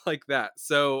stuff like that.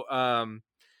 So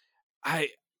I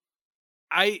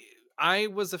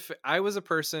was a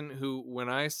person who, when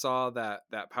I saw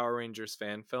that Power Rangers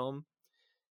fan film,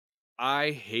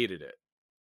 I hated it.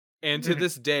 And to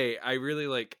this day, I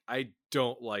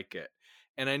don't like it.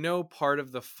 And I know part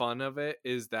of the fun of it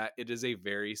is that it is a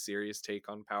very serious take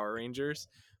on Power Rangers,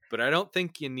 but I don't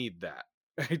think you need that.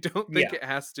 I don't think it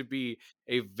has to be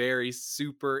a very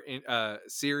super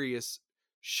serious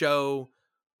show,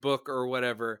 book, or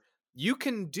whatever. You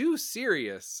can do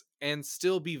serious and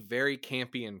still be very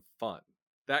campy and fun.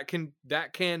 That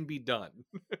can be done.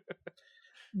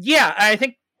 Yeah, I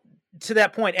think to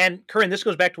that point, and Corinne, this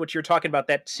goes back to what you're talking about,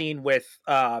 that scene with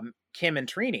Kim and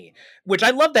Trini, which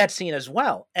I love that scene as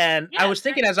well. And I was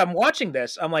thinking, as I'm watching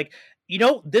this, I'm like,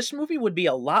 this movie would be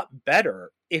a lot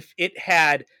better if it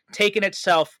had taken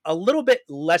itself a little bit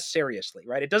less seriously,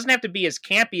 right? It doesn't have to be as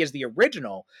campy as the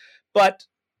original, but,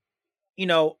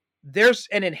 there's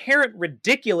an inherent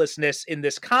ridiculousness in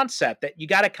this concept that you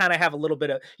got to kind of have a little bit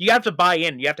of, you have to buy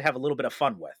in, you have to have a little bit of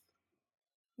fun with.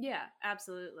 Yeah,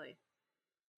 absolutely.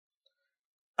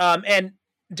 And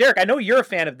Derek, I know you're a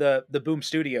fan of the Boom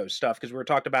Studios stuff, because we're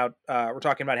talking about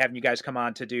having you guys come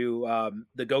on to do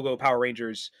the Go-Go Power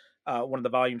Rangers, one of the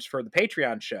volumes for the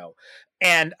Patreon show.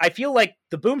 And I feel like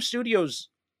the Boom Studios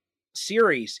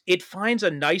series, it finds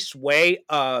a nice way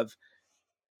of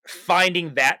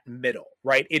finding that middle,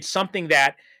 right? It's something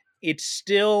that it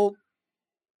still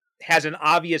has an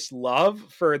obvious love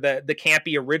for the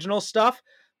campy original stuff,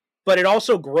 but it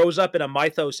also grows up in a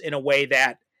mythos in a way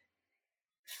that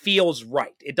feels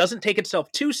right. It doesn't take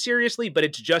itself too seriously, but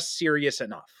it's just serious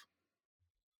enough.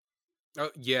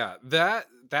 Oh yeah, that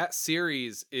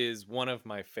series is one of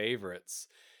my favorites.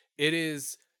 It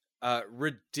is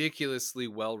ridiculously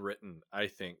well written, I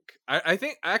think. I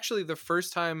think actually the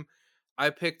first time I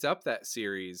picked up that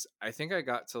series, I think I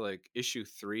got to like issue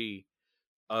 3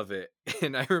 of it,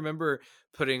 and I remember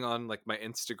putting on like my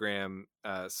Instagram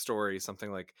story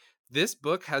something like, this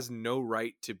book has no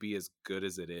right to be as good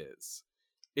as it is.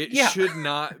 It should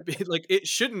not be, like, it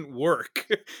shouldn't work,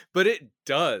 but it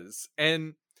does.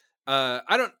 And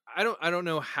I don't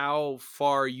know how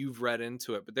far you've read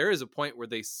into it, but there is a point where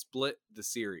they split the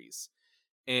series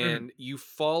and you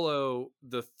follow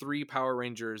the 3 Power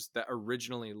Rangers that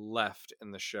originally left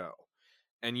in the show,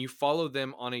 and you follow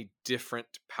them on a different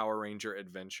Power Ranger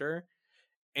adventure.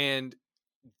 And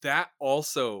that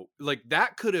also, like,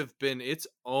 that could have been its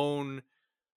own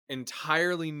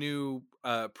entirely new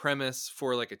premise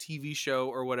for like a TV show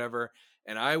or whatever,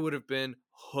 and I would have been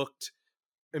hooked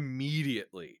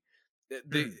immediately.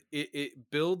 It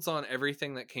builds on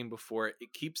everything that came before it.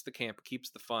 It keeps the camp,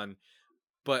 keeps the fun,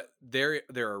 but there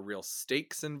are real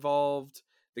stakes involved.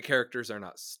 The characters are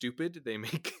not stupid.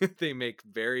 They make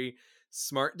very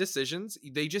smart decisions.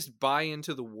 They just buy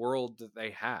into the world that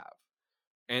they have,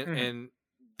 and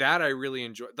that I really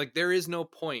enjoy. Like, there is no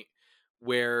point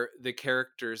where the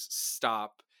characters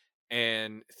stop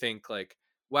and think like,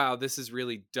 wow, this is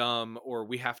really dumb, or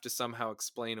we have to somehow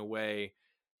explain away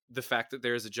the fact that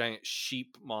there's a giant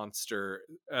sheep monster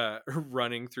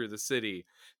running through the city.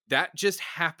 That just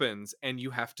happens and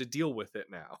you have to deal with it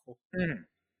now.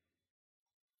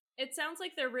 It sounds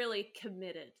like they're really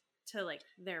committed to like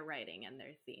their writing and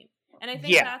their theme. And I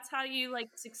think that's how you like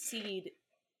succeed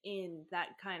in that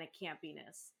kind of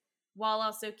campiness, while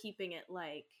also keeping it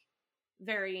like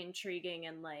very intriguing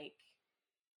and like,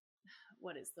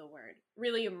 what is the word?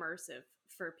 Really immersive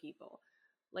for people.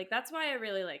 Like, that's why I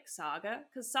really like Saga,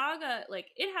 because Saga, like,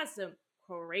 it has some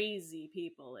crazy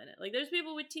people in it. Like, there's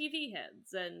people with TV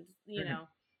heads, and, you know,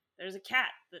 there's a cat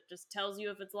that just tells you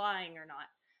if it's lying or not.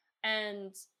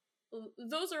 And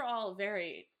those are all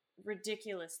very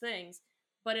ridiculous things,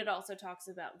 but it also talks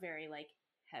about very, like,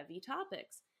 heavy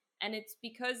topics. And it's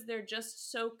because they're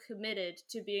just so committed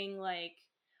to being like,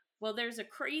 well, there's a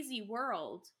crazy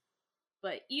world,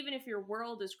 but even if your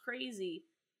world is crazy,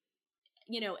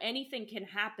 you know, anything can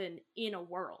happen in a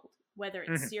world, whether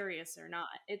it's serious or not.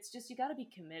 It's just, you got to be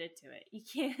committed to it.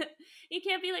 You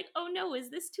can't be like, oh no, is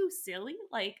this too silly?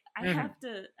 Like, I have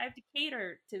to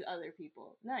cater to other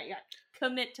people. No, you got to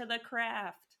commit to the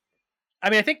craft. I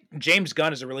mean, I think James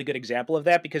Gunn is a really good example of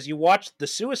that, because you watch The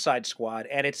Suicide Squad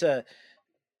and it's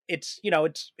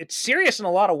serious in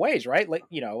a lot of ways, right? Like,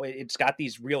 you know, it's got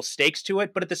these real stakes to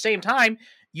it, but at the same time,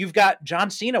 you've got John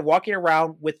Cena walking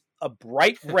around with a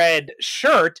bright red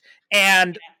shirt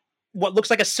and what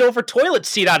looks like a silver toilet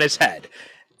seat on his head.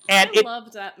 And I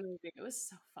loved that movie. It was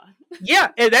so fun. Yeah,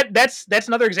 and that's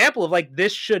another example of like,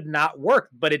 this should not work,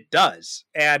 but it does.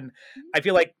 And I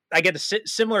feel like I get a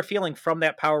similar feeling from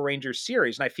that Power Rangers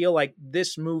series, and I feel like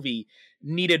this movie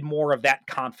needed more of that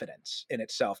confidence in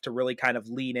itself to really kind of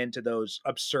lean into those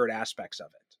absurd aspects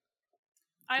of it.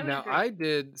 I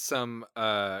did some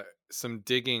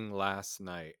digging last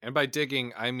night, and by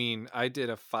digging I mean I did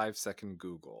a 5-second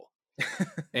Google.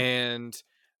 And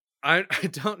I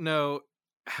don't know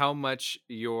how much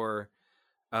you're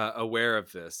aware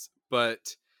of this,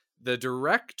 but the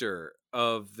director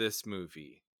of this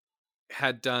movie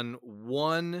had done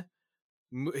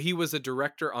he was a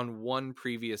director on one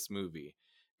previous movie,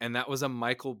 and that was a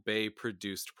Michael Bay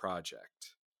produced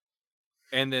project.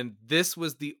 And then this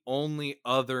was the only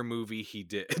other movie he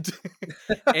did.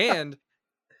 And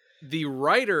the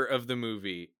writer of the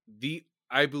movie,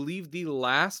 I believe the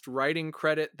last writing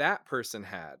credit that person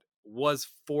had was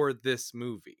for this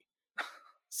movie.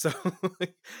 So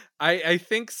I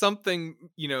think something,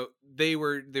 you know, they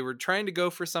were trying to go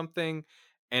for something,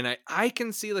 and I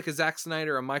can see like a Zack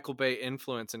Snyder, a Michael Bay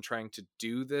influence in trying to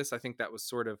do this. I think that was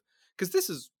sort of, because this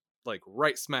is like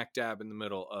right smack dab in the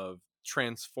middle of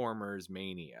Transformers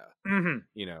mania,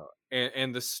 you know,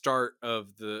 and the start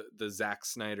of the Zack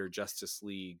Snyder Justice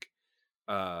League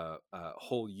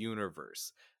whole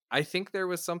universe. I think there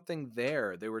was something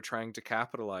there they were trying to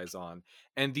capitalize on,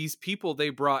 and these people they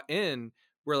brought in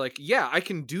were like, yeah, I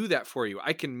can do that for you,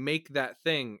 I can make that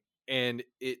thing, and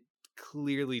it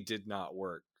clearly did not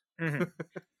work.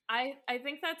 I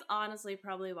think that's honestly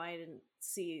probably why I didn't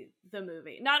see the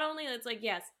movie. Not only it's like,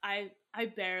 yes, I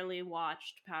barely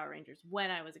watched Power Rangers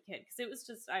when I was a kid, because it was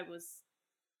just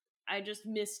I just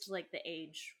missed like the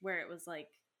age where it was like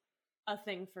a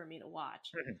thing for me to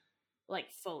watch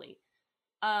like fully.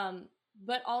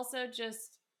 But also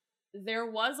just there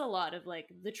was a lot of like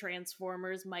the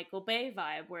Transformers Michael Bay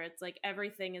vibe, where it's like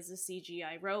everything is a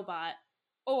CGI robot,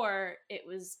 or it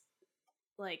was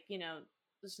like, you know,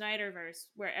 the Snyderverse,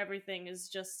 where everything is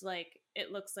just like,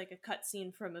 it looks like a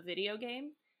cutscene from a video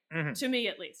game, to me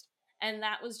at least. And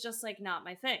that was just like not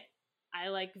my thing. I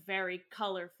like very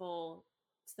colorful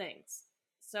things.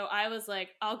 So I was like,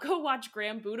 I'll go watch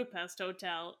Grand Budapest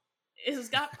Hotel. It's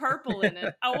got purple in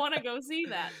it. I want to go see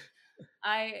that.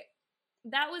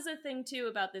 that was a thing too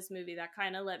about this movie that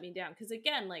kind of let me down, because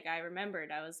again, like, I remembered,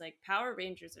 I was like, Power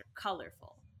Rangers are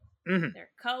colorful. Mhm. They're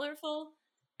colorful,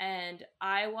 and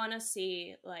I want to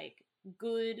see like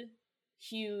good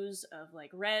hues of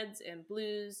like reds and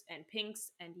blues and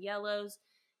pinks and yellows,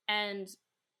 and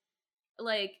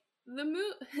like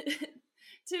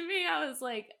to me, I was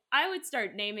like, I would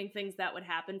start naming things that would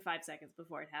happen 5 seconds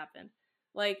before it happened.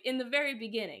 Like in the very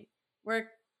beginning,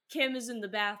 where Kim is in the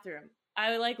bathroom,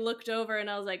 I like looked over and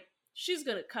I was like, she's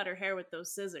gonna cut her hair with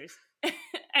those scissors.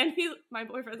 And my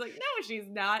boyfriend's like, no, she's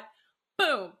not.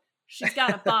 Boom, she's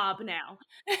got a bob now.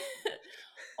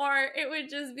 Or it would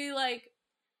just be like,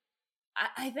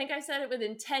 I think I said it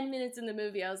within 10 minutes in the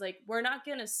movie. I was like, we're not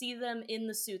going to see them in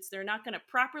the suits. They're not going to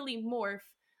properly morph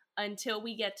until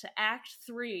we get to Act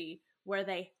 3, where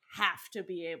they have to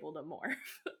be able to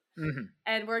morph. Mm-hmm.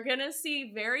 And we're going to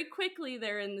see very quickly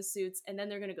they're in the suits, and then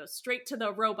they're going to go straight to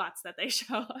the robots that they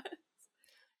show us.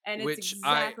 And it's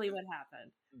exactly what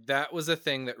happened. That was a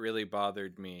thing that really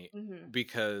bothered me,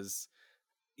 because,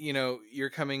 you know, you're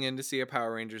coming in to see a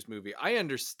Power Rangers movie. I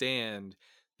understand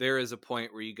there is a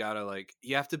point where you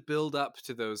have to build up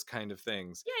to those kind of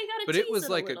things. Yeah, you gotta tease it was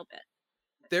like a little bit.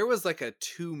 There was like a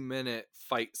 2-minute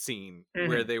fight scene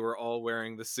where they were all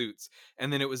wearing the suits,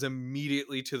 and then it was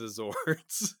immediately to the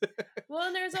Zords. Well,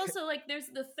 and there's also there's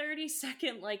the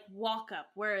 30-second walk up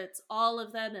where it's all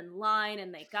of them in line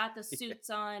and they got the suits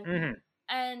on,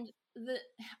 and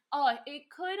it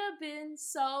could have been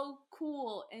so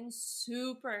cool and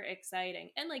super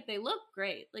exciting, and they look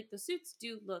great. The suits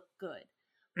do look good.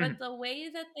 But the way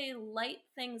that they light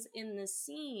things in the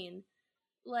scene,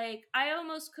 I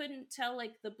almost couldn't tell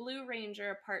the Blue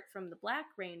Ranger apart from the Black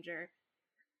Ranger,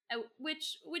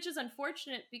 which is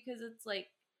unfortunate, because it's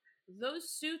those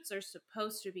suits are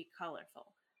supposed to be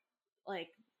colorful.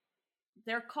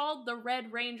 They're called the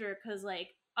Red Ranger because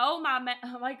oh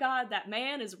my god, that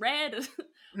man is red,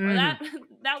 or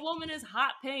that woman is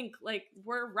hot pink.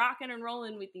 We're rocking and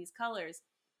rolling with these colors.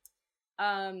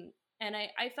 And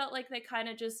I felt like they kind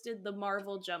of just did the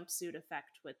Marvel jumpsuit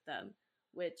effect with them,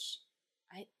 which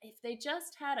if they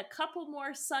just had a couple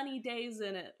more sunny days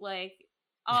in it,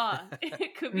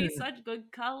 it could be such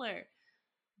good color.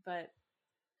 But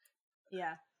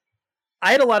yeah,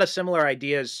 I had a lot of similar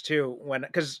ideas too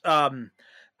because I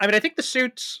think the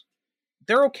suits,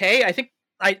 they're okay. I think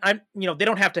I'm they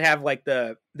don't have to have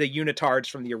the unitards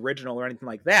from the original or anything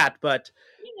like that, but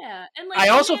yeah, and I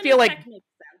also feel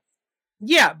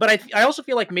yeah, but I also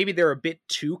feel like maybe they're a bit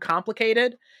too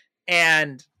complicated,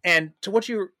 and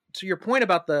to your point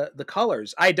about the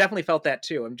colors, I definitely felt that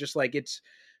too. I'm just it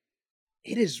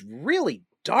is really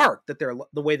dark that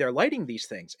the way they're lighting these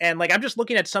things, and I'm just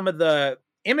looking at some of the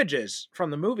images from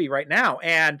the movie right now,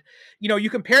 and you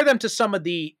compare them to some of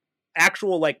the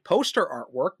actual poster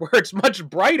artwork where it's much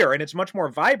brighter and it's much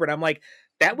more vibrant. I'm like,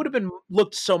 that would have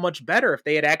looked so much better if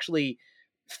they had actually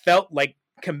felt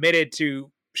committed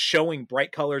to showing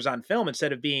bright colors on film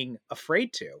instead of being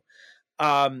afraid to.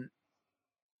 And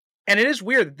it is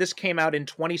weird that this came out in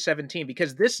 2017,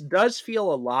 because this does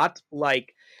feel a lot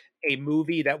like a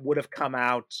movie that would have come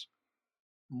out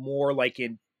more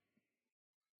in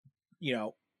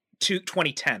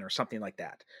 2010 or something like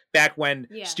that, back when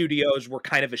studios were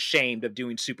kind of ashamed of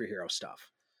doing superhero stuff.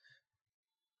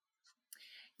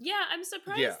 Yeah, I'm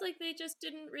surprised they just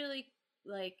didn't really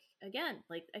again,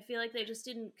 I feel like they just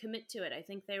didn't commit to it. I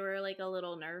think they were a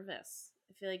little nervous.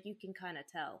 I feel like you can kind of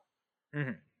tell.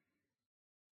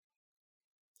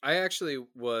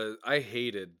 I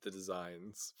hated the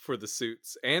designs for the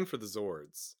suits and for the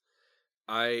Zords.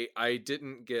 I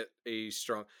didn't get a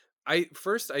strong... I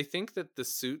think that the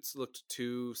suits looked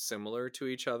too similar to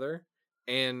each other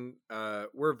and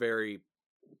were very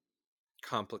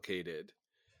complicated.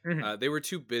 They were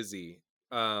too busy.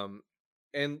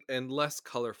 And less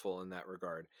colorful in that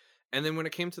regard. And then when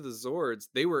it came to the Zords,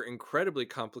 they were incredibly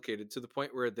complicated to the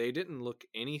point where they didn't look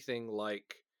anything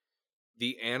like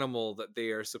the animal that they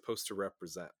are supposed to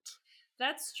represent.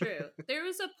 That's true. There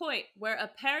was a point where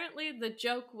apparently the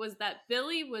joke was that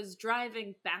Billy was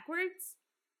driving backwards.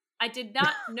 I did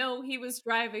not know he was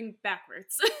driving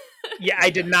backwards. Yeah, I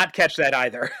did not catch that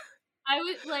either.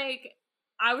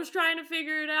 I was trying to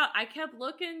figure it out. I kept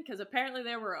looking because apparently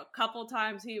there were a couple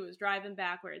times he was driving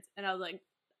backwards. And I was like,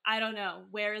 I don't know.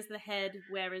 Where is the head?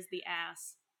 Where is the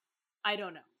ass? I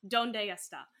don't know. Donde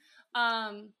está?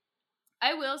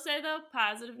 I will say, though,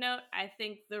 positive note, I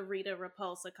think the Rita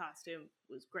Repulsa costume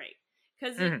was great.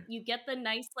 Because you get the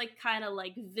nice, kind of,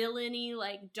 villainy,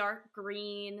 dark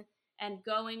green, and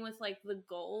going with, the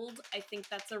gold. I think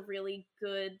that's a really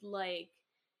good,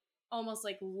 almost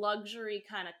luxury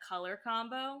kind of color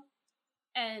combo.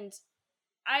 And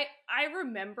I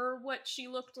remember what she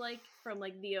looked like from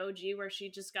like the OG, where she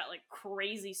just got like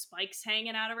crazy spikes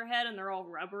hanging out of her head and they're all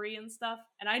rubbery and stuff.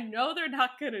 And I know they're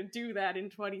not gonna do that in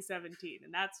 2017,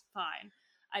 and that's fine.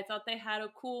 I thought they had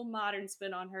a cool modern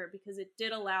spin on her because it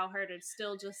did allow her to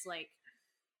still just like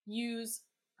use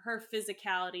her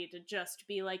physicality to just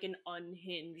be like an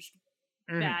unhinged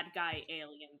bad guy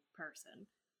alien person.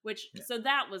 Which so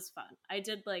that was fun. I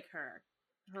did like her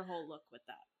whole look with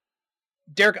that.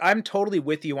 Derek, I'm totally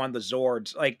with you on the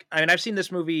Zords. Like, I mean, I've seen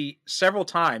this movie several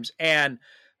times, and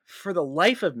for the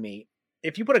life of me,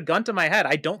 if you put a gun to my head,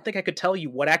 I don't think I could tell you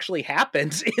what actually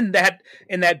happens in that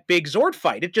big Zord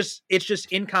fight. It's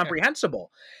just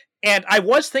incomprehensible. And I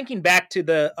was thinking back to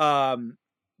the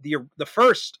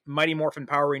first Mighty Morphin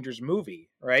Power Rangers movie,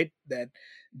 right?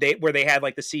 Where they had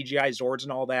like the CGI Zords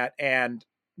and all that, and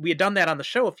we had done that on the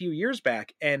show a few years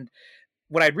back, and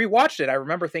when I rewatched it, I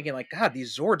remember thinking like, God,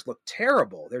 these Zords look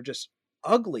terrible. They're just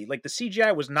ugly. Like the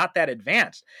CGI was not that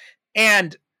advanced.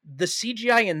 And the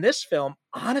CGI in this film,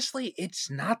 honestly, it's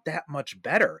not that much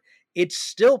better. It's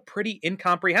still pretty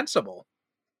incomprehensible.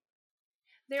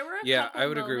 There were I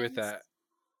would agree with that.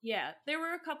 Yeah, there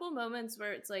were a couple moments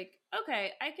where it's like,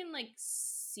 okay, I can like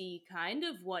see kind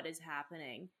of what is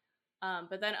happening.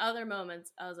 But then other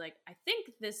moments I was like, I think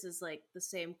this is like the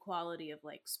same quality of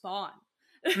like Spawn.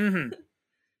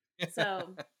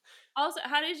 So, also,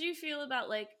 how did you feel about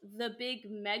like the big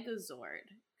Megazord?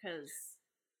 Because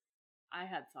I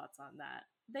had thoughts on that.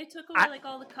 They took away like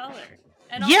all the color,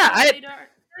 and also, they're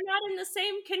not in the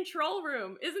same control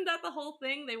room. Isn't that the whole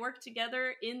thing? They work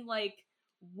together in like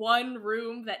one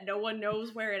room that no one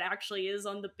knows where it actually is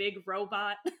on the big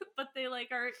robot, but they like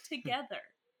are together.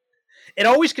 It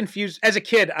always confused. As a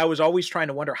kid, I was always trying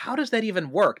to wonder, how does that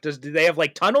even work? Do they have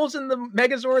like tunnels in the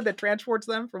Megazord that transports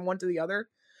them from one to the other?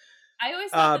 I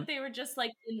always thought that they were just like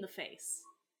in the face,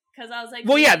 because I was like,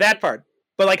 well, yeah, that part.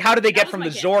 But like, how do they get from the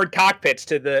Zord cockpits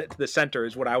to the center?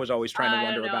 Is what I was always trying to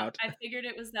wonder about. I figured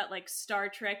it was that like Star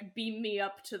Trek beam me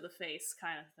up to the face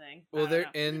kind of thing. Well, they're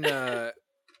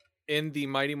in the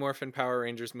Mighty Morphin Power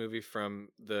Rangers movie from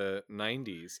the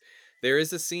 90s. There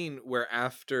is a scene where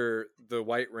after the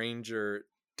White Ranger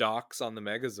docks on the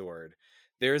Megazord,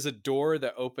 there's a door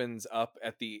that opens up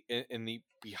at the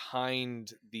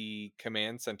behind the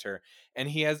command center, and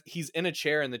he's in a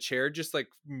chair, and the chair just like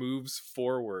moves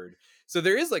forward. So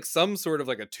there is like some sort of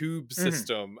like a tube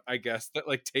system, I guess, that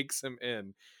like takes him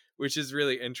in, which is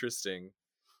really interesting.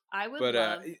 I would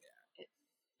love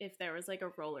if there was like a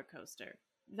roller coaster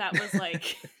that was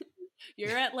like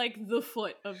you're at like the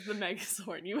foot of the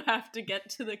Megazord. You have to get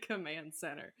to the command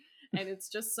center, and it's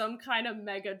just some kind of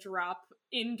mega drop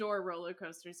indoor roller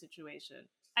coaster situation.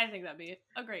 I think that'd be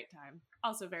a great time.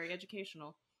 Also very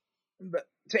educational. But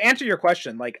to answer your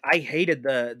question, like I hated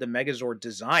the Megazord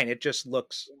design. It just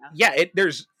looks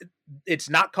it's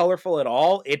not colorful at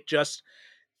all.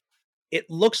 It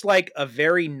looks like a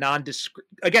very nondescript,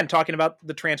 again, talking about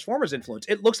the Transformers influence,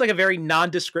 it looks like a very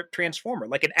nondescript Transformer,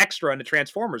 like an extra in a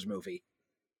Transformers movie.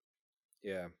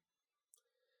 Yeah.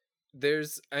 There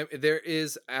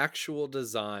is actual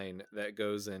design that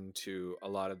goes into a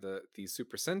lot of the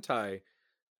Super Sentai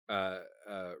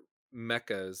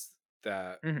mechas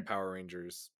that Power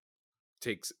Rangers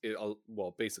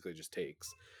basically just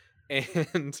takes.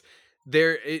 And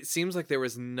it seems like there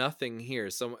was nothing here.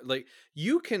 So like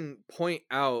you can point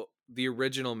out the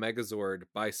original Megazord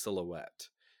by silhouette.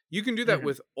 You can do that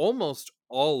with almost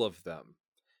all of them.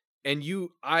 And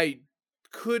I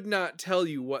could not tell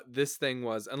you what this thing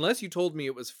was unless you told me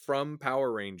it was from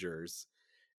Power Rangers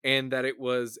and that it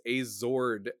was a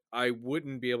Zord. I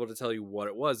wouldn't be able to tell you what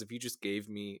it was if you just gave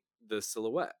me the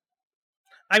silhouette.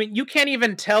 I mean, you can't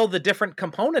even tell the different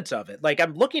components of it. Like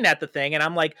I'm looking at the thing and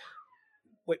I'm like,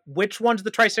 which one's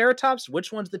the Triceratops?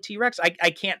 Which one's the T-Rex? I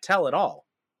can't tell at all.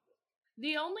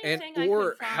 The only thing I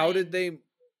could find... how did they...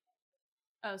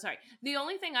 Oh, sorry. The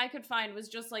only thing I could find was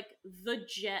just like the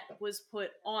jet was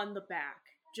put on the back.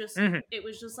 It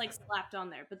was just like slapped on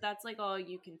there. But that's like all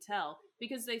you can tell.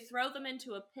 Because they throw them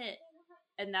into a pit,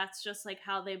 and that's just like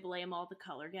how they blame all the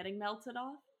color getting melted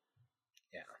off.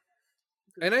 Yeah.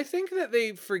 And I think that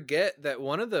they forget that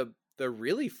one of the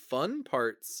really fun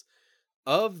parts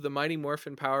of the Mighty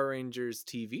Morphin Power Rangers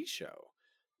TV show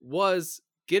was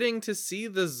getting to see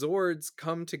the Zords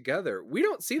come together. We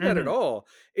don't see that at all.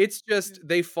 It's just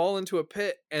they fall into a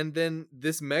pit and then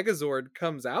this Megazord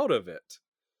comes out of it.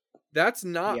 That's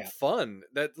not fun.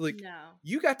 That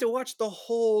you got to watch the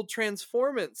whole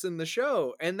transformance in the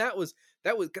show, and that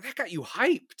got you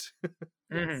hyped.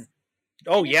 Yes.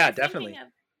 Oh yeah, definitely.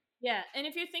 And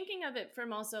if you're thinking of it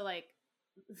from also like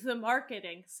the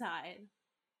marketing side,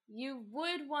 you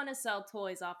would want to sell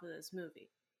toys off of this movie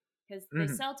because they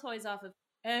sell toys off of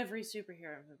every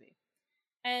superhero movie.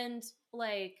 And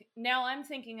like now I'm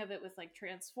thinking of it with like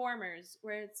Transformers,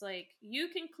 where it's like you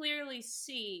can clearly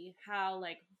see how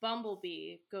like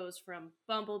Bumblebee goes from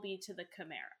Bumblebee to the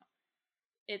Chimera.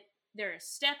 There are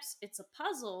steps, it's a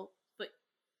puzzle, but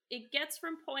it gets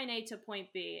from point A to point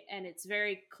B, and it's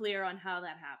very clear on how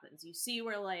that happens. You see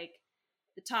where like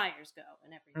the tires go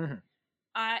and everything.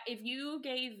 If you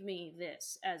gave me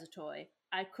this as a toy,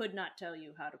 I could not tell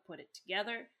you how to put it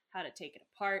together, how to take it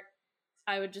apart.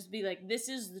 I would just be like, this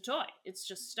is the toy. It's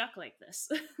just stuck like this.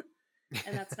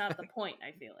 And that's not the point,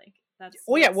 I feel like. That's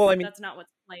not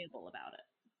what's playable about it.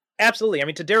 Absolutely. I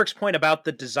mean, to Derek's point about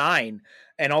the design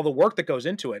and all the work that goes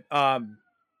into it,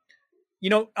 you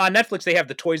know, on Netflix, they have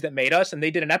The Toys That Made Us, and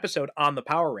they did an episode on the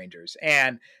Power Rangers.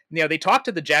 And, you know, they talked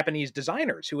to the Japanese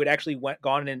designers who had actually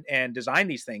gone in and designed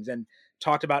these things and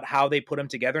talked about how they put them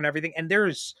together and everything. And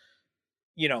there's,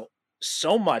 you know,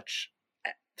 so much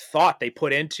thought they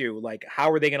put into like,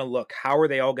 how are they going to look? How are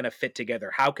they all going to fit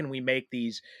together? How can we make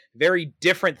these very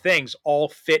different things all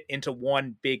fit into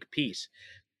one big piece?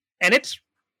 And it's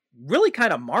really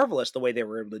kind of marvelous the way they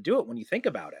were able to do it when you think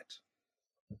about it.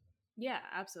 Yeah,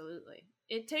 absolutely.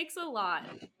 It takes a lot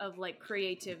of like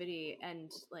creativity and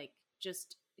like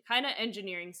just kind of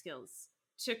engineering skills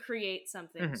to create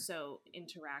something so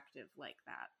interactive like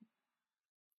that.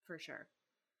 For sure.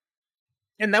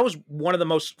 And that was one of the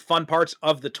most fun parts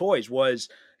of the toys, was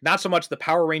not so much the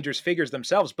Power Rangers figures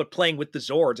themselves, but playing with the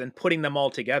Zords and putting them all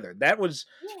together. That was,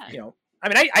 you know, I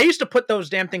mean, I used to put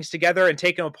those damn things together and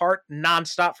take them apart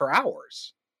nonstop for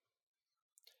hours.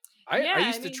 I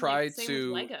used to try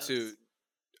to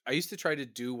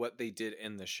do what they did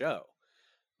in the show.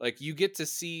 Like, you get to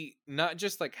see not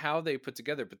just like how they put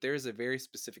together, but there's a very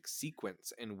specific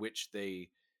sequence in which they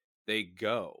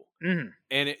go. And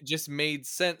it just made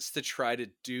sense to try to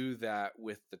do that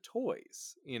with the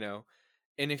toys, you know?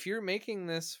 And if you're making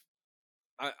this,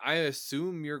 I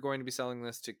assume you're going to be selling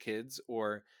this to kids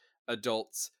or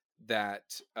adults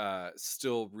that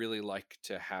still really like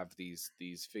to have these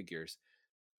figures.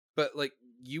 But like,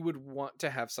 you would want to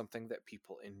have something that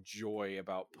people enjoy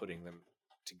about putting them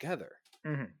together.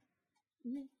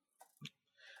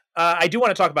 I do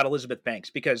want to talk about Elizabeth Banks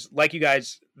because, like you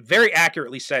guys very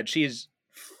accurately said, she is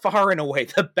far and away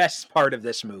the best part of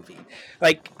this movie.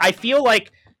 Like, I feel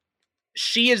like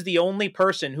she is the only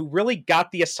person who really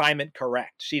got the assignment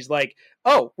correct. She's like,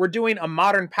 oh, we're doing a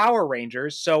modern Power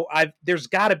Rangers, so there's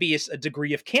got to be a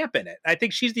degree of camp in it. I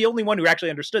think she's the only one who actually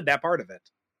understood that part of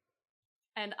it.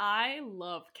 And I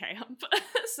love camp.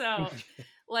 So,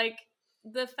 like,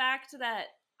 the fact that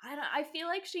I feel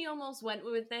like she almost went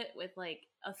with it with like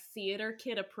a theater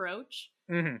kid approach,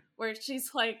 where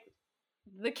she's like,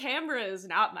 the camera is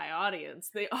not my audience.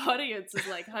 The audience is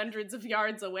like hundreds of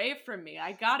yards away from me.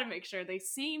 I gotta make sure they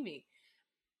see me.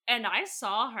 And I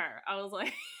saw her. I was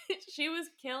like, she was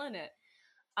killing it.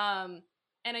 And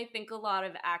I think a lot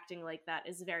of acting like that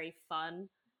is very fun.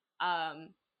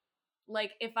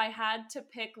 Like, if I had to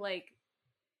pick like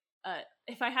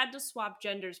if I had to swap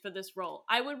genders for this role,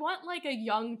 I would want like a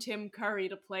young Tim Curry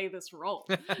to play this role.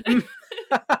 And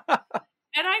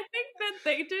I think that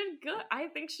they did good. I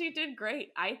think she did great.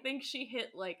 I think she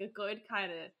hit like a good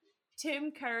kind of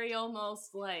Tim Curry,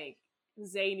 almost like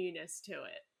zaniness to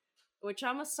it, which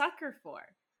I'm a sucker for.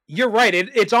 You're right.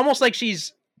 It's almost like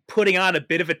she's putting on a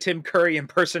bit of a Tim Curry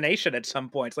impersonation at some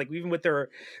points, like even with the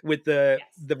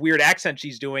weird accent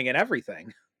she's doing and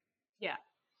everything. Yeah.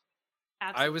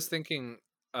 Absolutely. I was thinking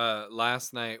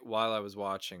last night while I was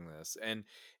watching this, and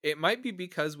it might be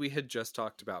because we had just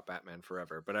talked about Batman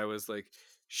Forever, but I was like,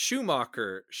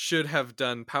 Schumacher should have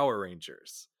done Power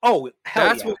Rangers. Oh, hell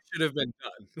that's yeah. what should have been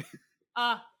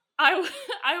done. I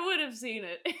would have seen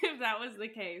it if that was the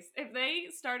case. If they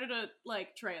started a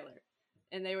like trailer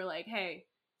and they were like, hey,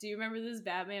 do you remember this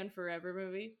Batman Forever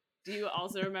movie? Do you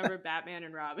also remember Batman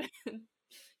and Robin?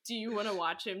 Do you want to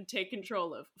watch him take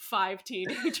control of 5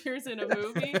 teenagers in a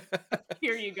movie?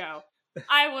 Here you go.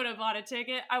 I would have bought a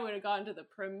ticket. I would have gone to the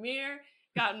premiere,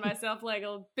 gotten myself like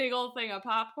a big old thing of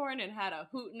popcorn, and had a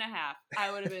hoot and a half.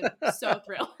 I would have been so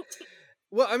thrilled.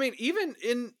 Well, I mean, even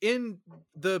in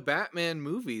the Batman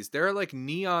movies, there are like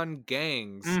neon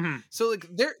gangs. So like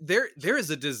there is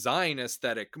a design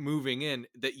aesthetic moving in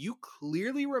that you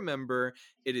clearly remember.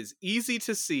 It is easy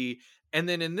to see. And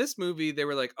then in this movie, they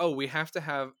were like, oh, we have to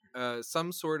have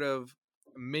some sort of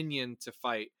minion to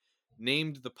fight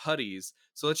named the Putties.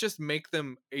 So let's just make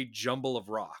them a jumble of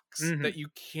rocks that you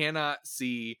cannot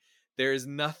see. There is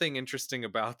nothing interesting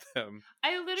about them.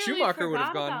 I literally Schumacher would have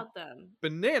forgot gone about them.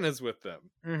 bananas with them.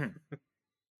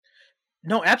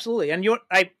 No, absolutely. And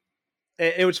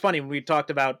it was funny when we talked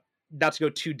about not to go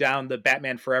too down the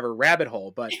Batman Forever rabbit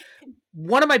hole, but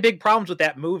one of my big problems with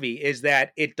that movie is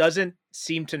that it doesn't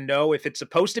seem to know if it's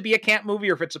supposed to be a camp movie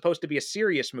or if it's supposed to be a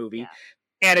serious movie, Yeah.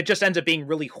 and it just ends up being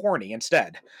really horny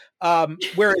instead.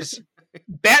 Whereas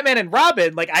Batman and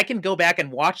Robin, like, I can go back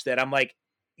and watch that. I'm like,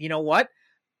 you know what?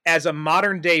 As a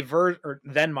modern day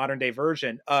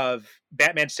version of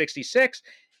Batman 66,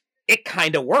 it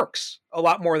kind of works a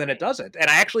lot more than it doesn't. And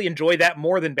I actually enjoy that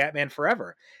more than Batman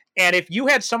Forever. And if you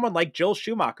had someone like Joel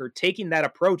Schumacher taking that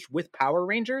approach with Power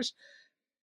Rangers,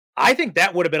 I think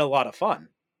that would have been a lot of fun.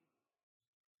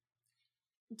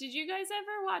 Did you guys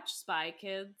ever watch Spy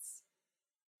Kids?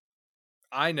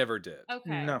 I never did.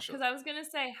 Okay, No. because I was gonna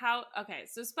say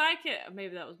so Spy Kid,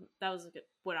 maybe that was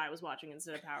what I was watching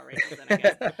instead of Power Rangers, then I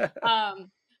guess.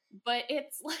 But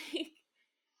it's like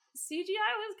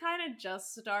CGI was kind of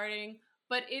just starting,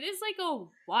 but it is like a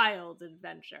wild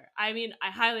adventure. I mean,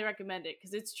 I highly recommend it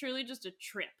because it's truly just a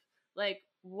trip. Like,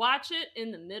 watch it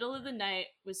in the middle of the night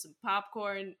with some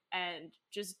popcorn and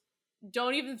just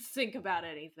don't even think about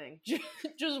anything.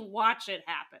 Just watch it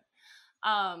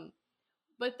happen.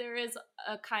 But there is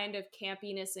a kind of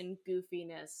campiness and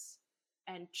goofiness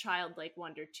and childlike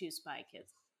wonder to Spy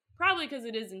Kids. Probably because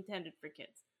it is intended for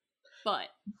kids. But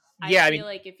I feel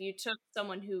like if you took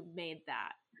someone who made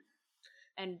that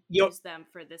and used them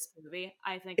for this movie,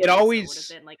 I think it always would have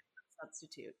been like a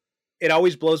substitute. It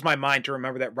always blows my mind to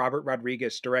remember that Robert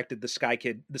Rodriguez directed the Spy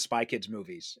Kids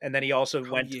movies. And then he also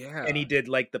went and he did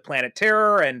like the Planet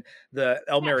Terror and the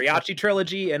El Mariachi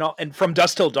trilogy and From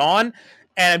Dusk Till Dawn.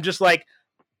 And I'm just like,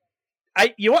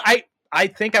 I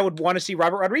think I would want to see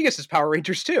Robert Rodriguez as Power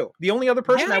Rangers too. The only other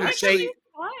person I would say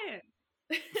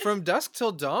From Dusk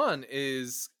Till Dawn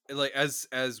is like as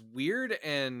weird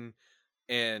and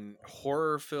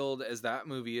horror filled as that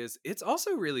movie is, it's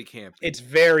also really campy. It's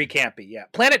very campy, yeah.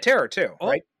 Planet Terror too,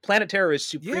 right? Planet Terror is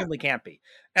supremely campy.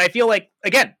 And I feel like,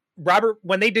 again,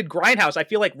 when they did Grindhouse, I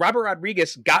feel like Robert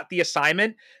Rodriguez got the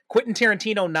assignment, Quentin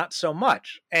Tarantino not so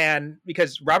much. And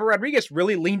because Robert Rodriguez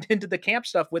really leaned into the camp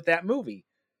stuff with that movie.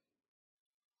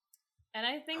 And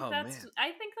I think that's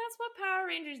what Power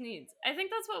Rangers needs. I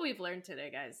think that's what we've learned today,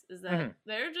 guys, is that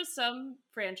there are just some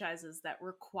franchises that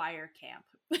require camp.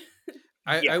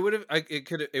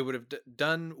 It would have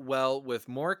done well with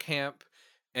more camp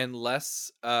and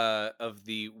less of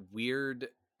the weird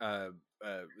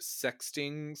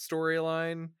sexting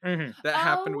storyline that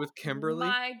happened with Kimberly.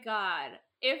 My God,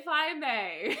 if I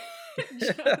may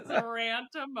just rant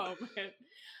a moment.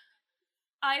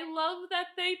 I love that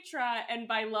they try, and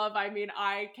by love I mean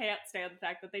I can't stand the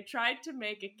fact that they tried to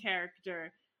make a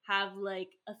character have like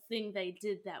a thing they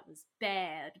did that was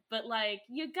bad, but like,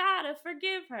 you gotta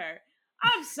forgive her.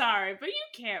 I'm sorry, but you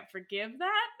can't forgive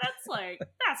that.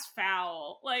 That's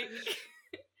foul. Like,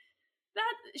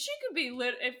 that she could be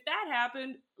if that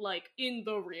happened like in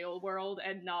the real world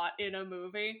and not in a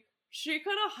movie, she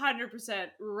could 100%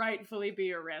 rightfully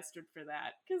be arrested for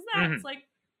that, because that's like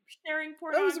sharing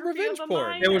pornography. That was revenge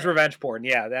porn. It was revenge porn.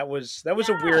 Yeah, that was a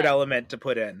weird element to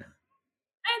put in.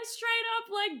 And straight up,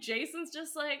 like, Jason's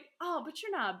just like, oh, but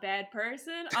you're not a bad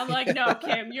person. I'm like, no,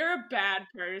 Kim, you're a bad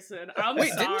person. I'm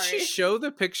sorry. Didn't she show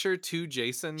the picture to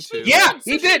Jason too? Yeah,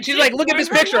 he did. She's like, look at this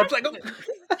picture. I'm like, oh.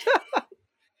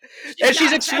 And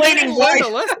she's explaining why.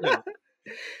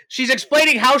 She's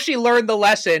explaining how she learned the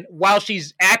lesson while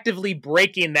she's actively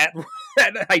breaking that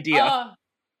idea.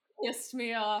 Pissed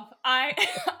me off. I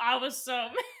was so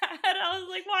mad. I was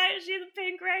like, why is she the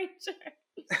Pink Ranger?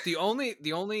 The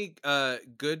only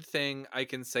good thing I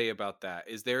can say about that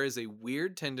is there is a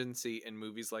weird tendency in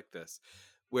movies like this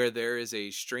where there is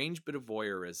a strange bit of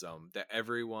voyeurism that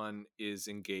everyone is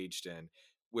engaged in,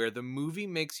 where the movie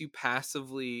makes you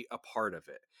passively a part of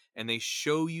it, and they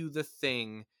show you the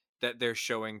thing that they're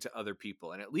showing to other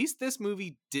people. And at least this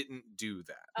movie didn't do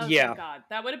that. Oh, yeah. God,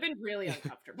 that would have been really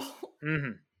uncomfortable.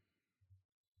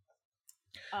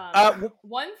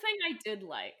 One thing I did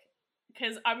like,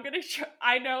 because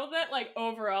I know that like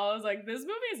overall I was like, this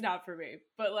movie is not for me,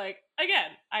 but like,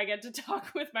 again, I get to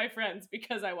talk with my friends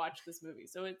because I watched this movie,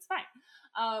 so it's fine.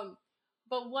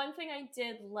 But one thing I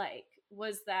did like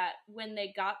was that when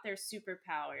they got their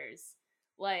superpowers,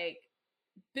 like,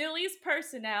 Billy's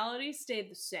personality stayed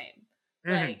the same.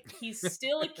 Like, he's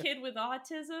still a kid with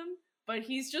autism, but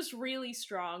he's just really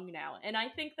strong now. And I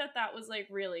think that was like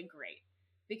really great,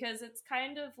 because it's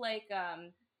kind of like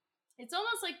it's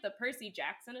almost like the Percy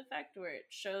Jackson effect, where it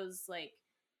shows like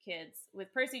kids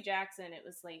with Percy Jackson. It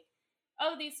was like,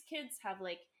 oh, these kids have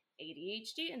like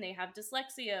ADHD and they have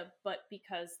dyslexia, but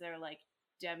because they're like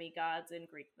demigods in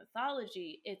Greek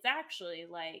mythology, it's actually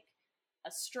like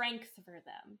a strength for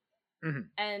them. Mhm.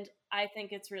 And I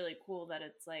think it's really cool that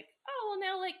it's like, oh, well,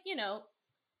 now, like, you know,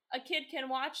 a kid can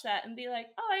watch that and be like,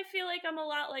 oh, I feel like I'm a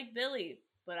lot like Billy,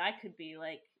 but I could be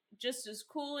like just as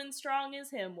cool and strong as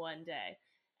him one day.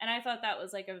 And I thought that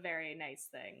was like a very nice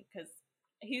thing because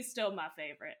he's still my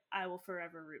favorite. I will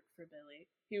forever root for Billy.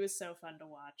 He was so fun to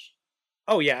watch.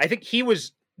 Oh yeah, I think he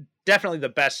was definitely the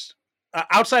best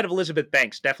outside of Elizabeth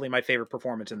Banks. Definitely my favorite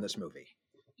performance in this movie.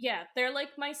 Yeah, they're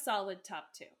like my solid top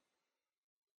two.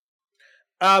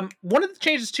 One of the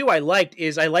changes too I liked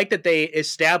is I like that they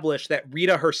established that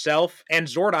Rita herself and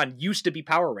Zordon used to be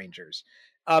Power Rangers.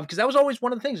 Because that was always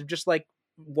one of the things of just like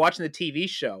watching the TV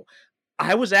show.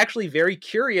 I was actually very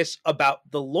curious about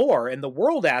the lore and the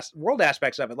world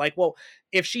aspects of it. Like, well,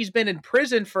 if she's been in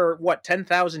prison for what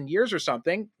 10,000 years or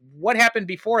something, what happened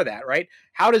before that, right?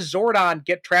 How does Zordon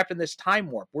get trapped in this time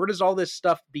warp? Where does all this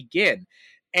stuff begin?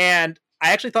 And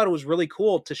I actually thought it was really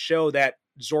cool to show that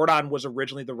Zordon was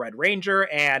originally the Red Ranger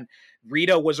and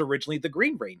Rita was originally the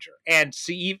Green Ranger. And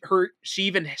she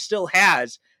even still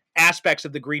has aspects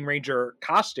of the Green Ranger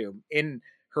costume in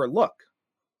her look.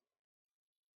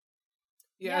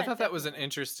 Yeah, I thought that was an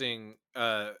interesting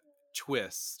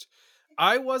twist.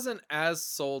 I wasn't as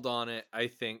sold on it, I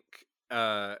think,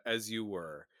 as you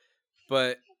were.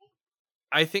 But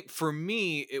I think for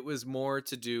me, it was more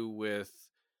to do with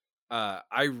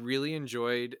I really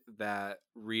enjoyed that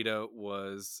Rita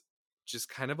was just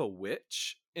kind of a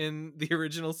witch in the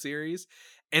original series.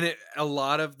 And a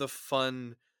lot of the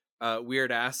fun,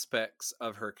 weird aspects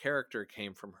of her character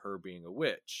came from her being a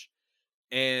witch.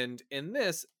 And in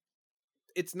this,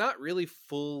 it's not really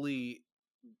fully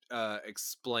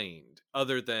explained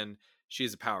other than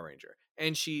she's a Power Ranger.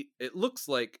 And it looks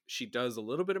like she does a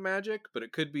little bit of magic, but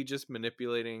it could be just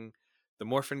manipulating the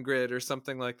Morphin Grid or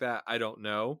something like that. I don't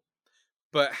know.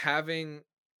 But having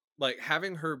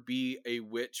her be a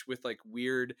witch with like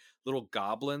weird little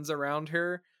goblins around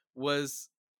her was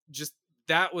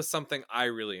something I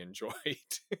really enjoyed.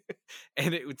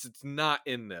 And it's not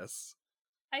in this.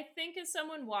 I think as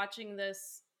someone watching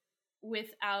this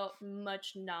without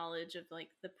much knowledge of like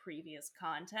the previous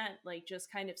content, like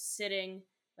just kind of sitting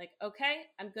like, okay,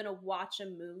 I'm gonna watch a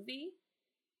movie.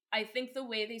 I think the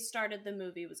way they started the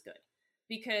movie was good.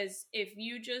 Because if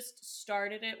you just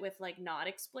started it with like not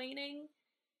explaining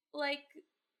like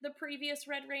the previous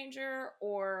Red Ranger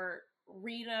or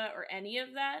Rita or any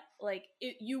of that, like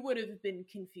you would have been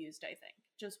confused, I think,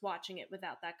 just watching it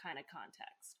without that kind of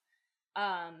context.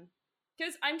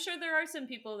 Because I'm sure there are some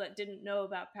people that didn't know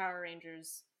about Power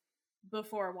Rangers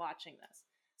before watching this.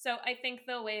 So I think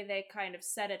the way they kind of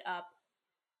set it up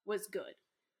was good.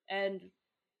 And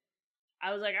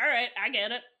I was like, all right, I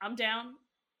get it. I'm down.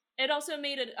 It also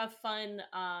made it a fun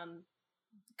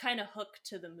kind of hook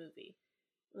to the movie.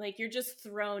 Like, you're just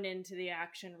thrown into the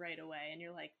action right away, and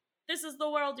you're like, this is the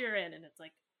world you're in. And it's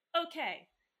like, okay,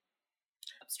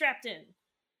 I'm strapped in.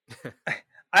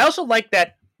 I also like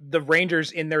that the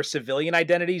Rangers in their civilian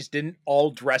identities didn't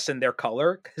all dress in their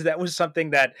color, because that was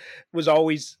something that was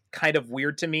always kind of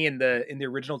weird to me in the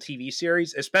original TV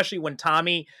series, especially when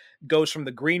Tommy goes from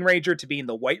the Green Ranger to being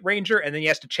the White Ranger, and then he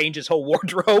has to change his whole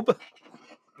wardrobe.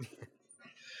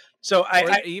 So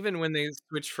even when they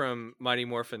switch from Mighty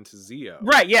Morphin to Zeo,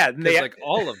 right? Yeah, they like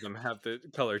all of them have the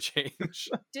color change.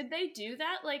 Did they do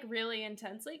that like really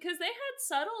intensely? Because they had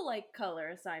subtle like color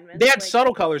assignments. They had like,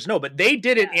 subtle colors, no, but they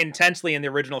did it intensely in the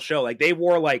original show. Like they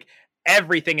wore like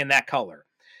everything in that color.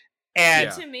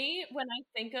 And to me, when I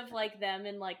think of like them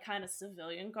in like kind of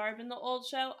civilian garb in the old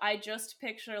show, I just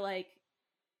picture like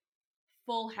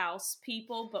Full House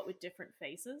people, but with different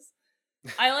faces.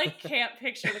 I like can't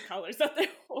picture the colors that they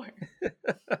wore.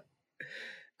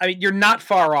 I mean, you're not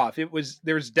far off.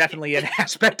 There's definitely an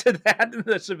aspect to that in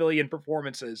the civilian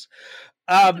performances.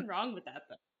 Nothing wrong with that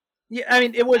though. Yeah, I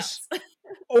mean, it was.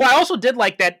 Oh, I also did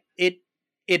like that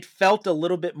it felt a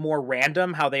little bit more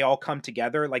random how they all come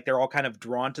together, like they're all kind of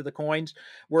drawn to the coins.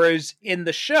 Whereas in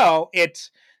the show,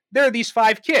 there are these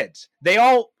 5 kids. They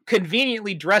all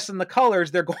conveniently dress in the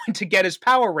colors they're going to get as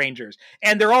Power Rangers.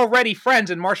 And they're already friends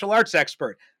and martial arts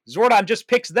expert. Zordon just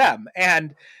picks them.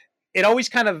 And I always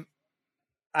thought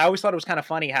it was kind of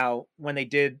funny how when they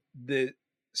did the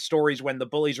stories when the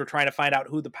bullies were trying to find out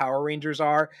who the Power Rangers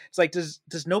are, it's like, does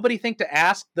nobody think to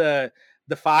ask the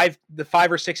 5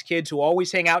 or 6 kids who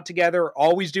always hang out together,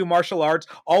 always do martial arts,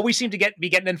 always seem to be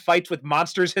getting in fights with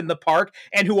monsters in the park,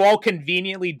 and who all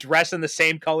conveniently dress in the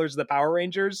same colors as the Power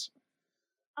Rangers?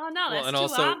 Oh no, that's and too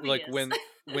also obvious. Like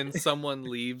when someone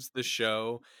leaves the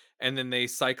show and then they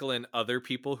cycle in other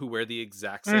people who wear the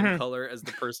exact same color as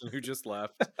the person who just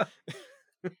left.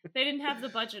 They didn't have the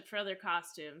budget for other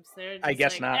costumes. They're just I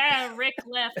guess like, not. "Yeah, Rick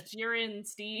left. You're in,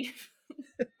 Steve."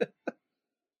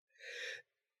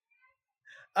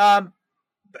 I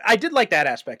did like that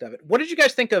aspect of it. What did you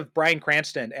guys think of Bryan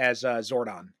Cranston as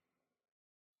Zordon?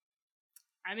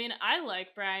 I mean, I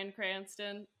like Bryan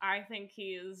Cranston. I think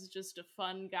he is just a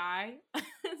fun guy.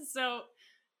 So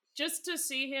just to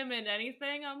see him in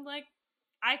anything, I'm like,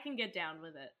 I can get down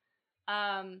with it.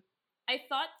 I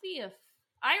thought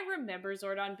I remember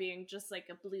Zordon being just like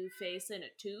a blue face in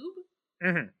a tube.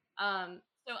 Mm-hmm.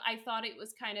 So I thought it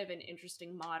was kind of an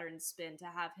interesting modern spin to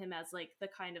have him as like the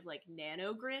kind of like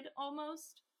nanogrid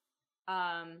almost.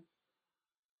 I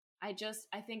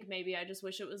think maybe I just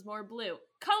wish it was more blue.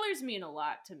 Colors mean a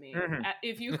lot to me,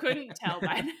 if you couldn't tell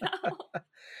by now.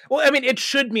 Well, I mean,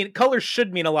 colors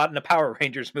should mean a lot in a Power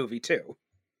Rangers movie too.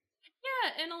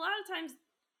 Yeah, and a lot of times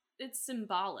it's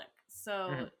symbolic.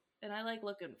 So, and I like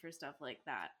looking for stuff like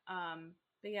that.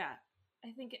 But yeah,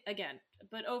 I think again,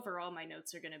 but overall my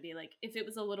notes are going to be like, if it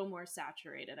was a little more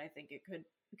saturated, I think it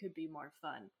could be more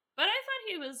fun. But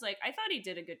I thought he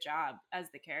did a good job as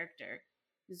the character.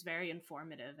 He was very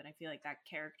informative, and I feel like that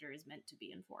character is meant to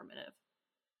be informative.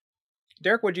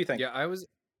 Derek, what do you think? Yeah, I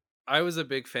was a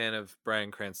big fan of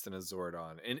Bryan Cranston as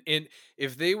Zordon. And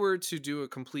if they were to do a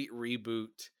complete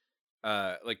reboot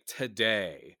like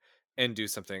today and do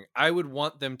something, I would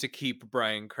want them to keep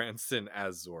Bryan Cranston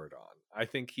as Zordon. I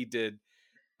think he did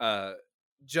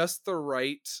just the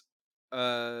right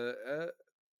I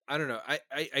don't know. I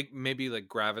maybe like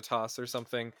gravitas or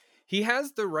something. He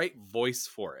has the right voice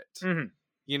for it.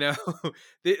 You know,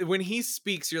 when he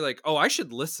speaks, you're like, oh, I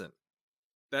should listen.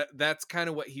 That's kind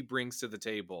of what he brings to the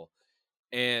table.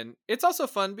 And it's also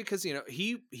fun because, you know,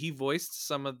 he voiced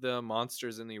some of the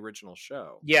monsters in the original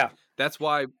show. Yeah. That's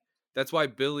why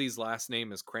Billy's last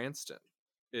name is Cranston.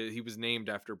 He was named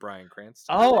after Bryan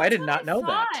Cranston. Oh, I did not know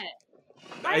that.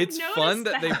 It's fun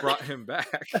that they brought him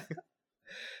back.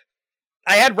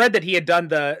 I had read that he had done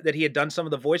some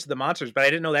of the voice of the monsters, but I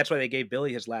didn't know that's why they gave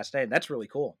Billy his last name. That's really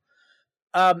cool.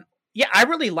 Yeah, I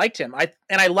really liked him.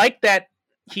 I like that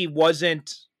he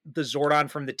wasn't the Zordon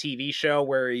from the TV show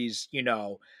where he's, you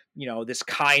know, this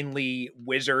kindly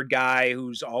wizard guy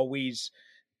who's always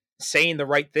saying the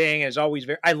right thing and is always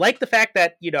I like the fact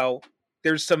that, you know,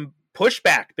 there's some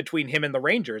pushback between him and the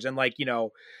Rangers, and like, you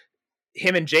know,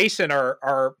 him and Jason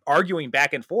are arguing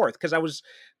back and forth. Cause I was,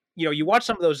 you know, you watch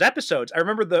some of those episodes. I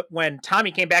remember when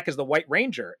Tommy came back as the White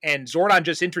Ranger and Zordon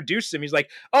just introduced him. He's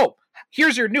like, oh,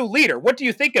 here's your new leader. What do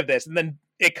you think of this? And then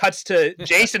it cuts to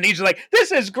Jason. He's like,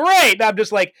 this is great. And I'm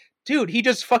just like, dude, he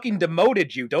just fucking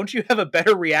demoted you. Don't you have a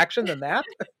better reaction than that?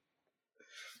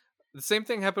 The same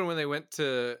thing happened when they went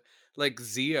to like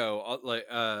Zeo. Like,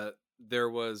 there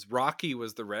was Rocky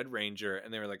was the Red Ranger,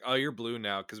 and they were like, oh, you're blue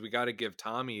now because we got to give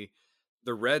Tommy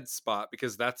the red spot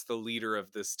because that's the leader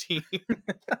of this team.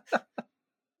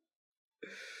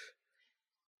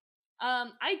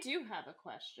 I do have a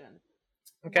question.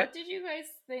 Okay. What did you guys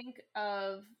think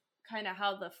of kind of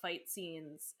how the fight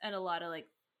scenes and a lot of like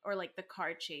the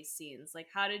car chase scenes, like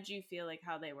how did you feel like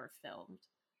how they were filmed?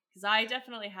 Because I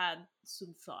definitely had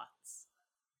some thoughts.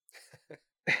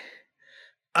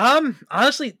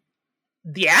 Honestly,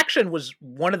 the action was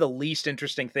one of the least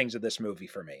interesting things of this movie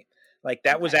for me. Like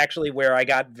that was actually where I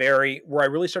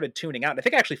really started tuning out. I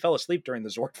think I actually fell asleep during the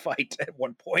Zord fight at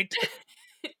one point.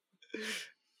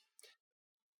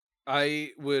 I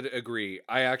would agree.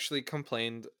 I actually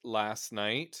complained last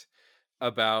night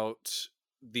about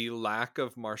the lack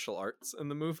of martial arts in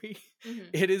the movie.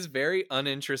 It is very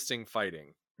uninteresting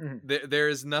fighting. There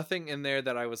is nothing in there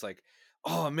that I was like,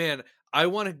 oh man, I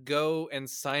want to go and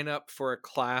sign up for a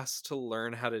class to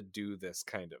learn how to do this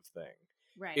kind of thing.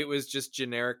 Right. It was just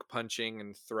generic punching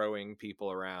and throwing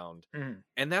people around.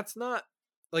 And that's not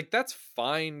like, that's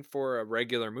fine for a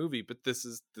regular movie, but this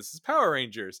is Power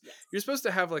Rangers. Yes. You're supposed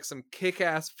to have like some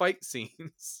kick-ass fight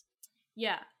scenes.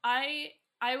 Yeah, I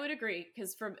would agree,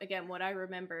 because from, again, what I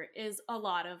remember is a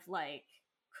lot of like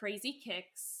crazy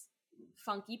kicks,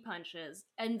 funky punches,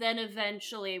 and then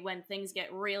eventually when things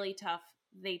get really tough,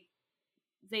 they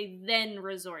then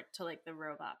resort to like the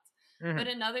robots. But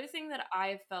another thing that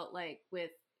I felt like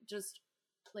with just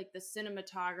like the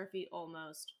cinematography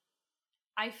almost,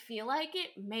 I feel like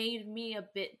it made me a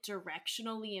bit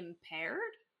directionally impaired.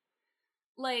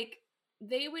 Like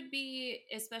they would be,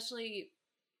 especially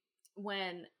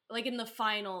when like in the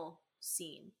final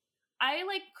scene, I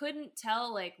like couldn't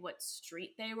tell like what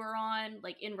street they were on,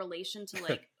 like in relation to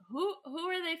like who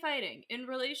are they fighting in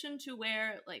relation to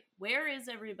where is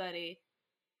everybody?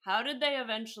 How did they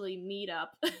eventually meet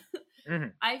up?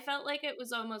 I felt like it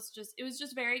was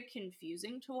just very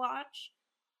confusing to watch.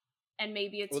 And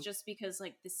maybe it's Well- just because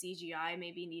like the CGI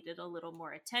maybe needed a little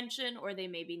more attention, or they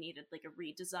maybe needed like a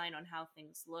redesign on how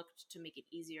things looked to make it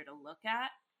easier to look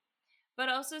at. But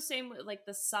also same with like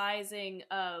the sizing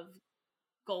of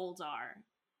Goldar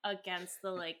against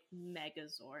the like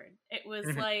Megazord. It was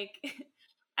Mhm. like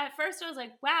at first I was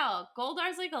like, wow,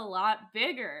 Goldar's like a lot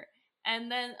bigger.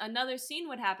 And then another scene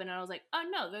would happen and I was like, oh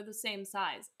no, they're the same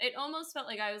size. It almost felt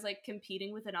like I was like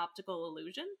competing with an optical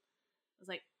illusion. I was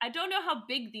like, I don't know how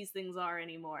big these things are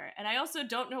anymore. And I also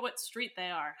don't know what street they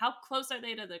are. How close are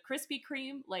they to the Krispy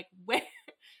Kreme? Like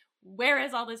where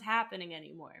is all this happening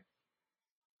anymore?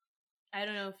 I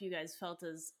don't know if you guys felt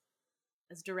as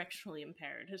directionally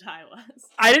impaired as I was.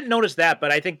 I didn't notice that,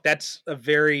 but I think that's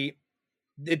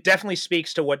it definitely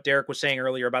speaks to what Derek was saying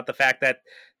earlier about the fact that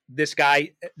this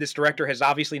director has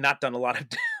obviously not done a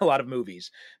lot of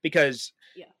movies, because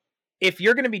Yeah. if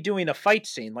you're going to be doing a fight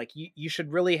scene, like you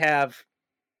should really have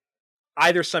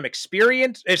either some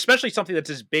experience, especially something that's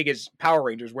as big as Power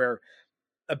Rangers, where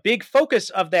a big focus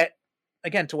of that,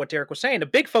 again, to what Derek was saying, a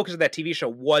big focus of that TV show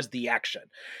was the action.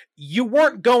 You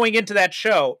weren't going into that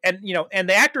show, and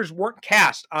the actors weren't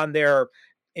cast on their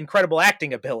incredible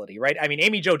acting ability, right? I mean,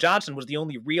 Amy Jo Johnson was the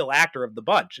only real actor of the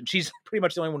bunch, and she's pretty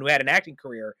much the only one who had an acting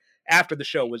career after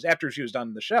she was done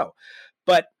in the show.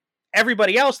 But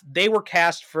everybody else, they were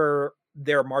cast for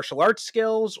their martial arts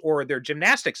skills or their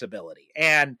gymnastics ability,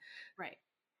 and Right.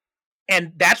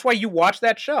 and that's why you watch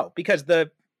that show, because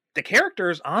the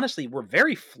characters honestly were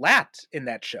very flat in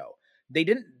that show. They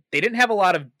didn't have a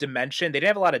lot of dimension. They didn't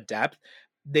have a lot of depth.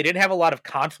 They didn't have a lot of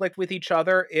conflict with each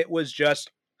other. It was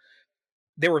just,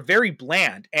 they were very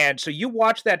bland. And so you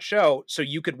watch that show so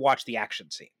you could watch the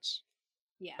action scenes.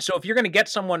 Yeah. So if you're going to get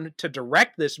someone to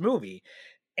direct this movie,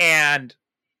 and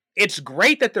it's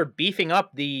great that they're beefing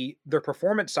up their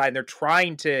performance side, and they're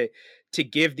trying to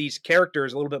give these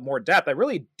characters a little bit more depth. I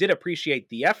really did appreciate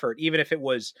the effort, even if it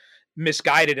was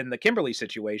misguided in the Kimberly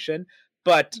situation.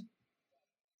 But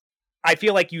I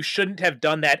feel like you shouldn't have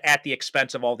done that at the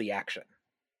expense of all the action.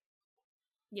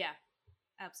 Yeah.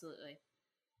 Absolutely.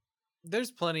 There's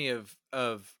plenty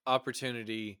of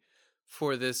opportunity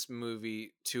for this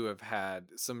movie to have had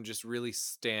some just really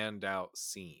standout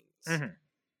scenes. Mhm.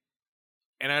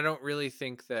 And I don't really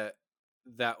think that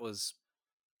was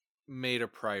made a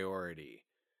priority.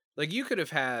 Like, you could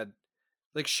have had,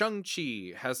 like,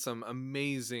 Shang-Chi has some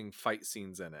amazing fight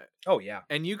scenes in it. Oh, yeah.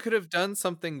 And you could have done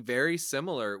something very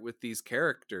similar with these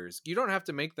characters. You don't have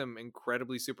to make them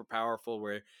incredibly super powerful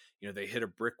where, they hit a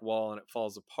brick wall and it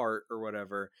falls apart or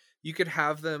whatever. You could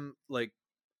have them, like,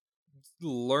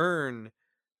 learn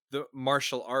the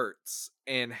martial arts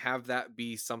and have that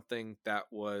be something that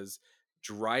was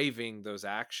driving those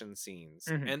action scenes.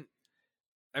 Mhm. And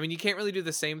I mean, you can't really do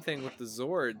the same thing with the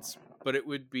Zords, but it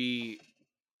would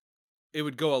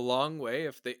go a long way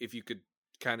if you could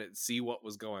kind of see what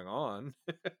was going on.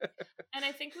 And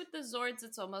I think with the Zords,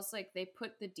 it's almost like they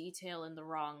put the detail in the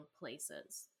wrong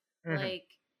places. Mhm.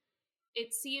 Like,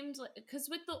 it seemed like, because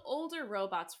with the older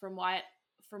robots, from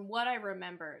what I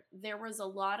remember, there was a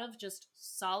lot of just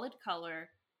solid color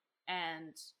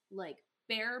and like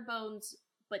bare bones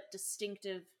but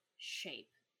distinctive shape.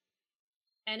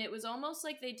 And it was almost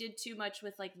like they did too much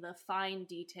with like the fine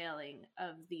detailing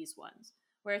of these ones,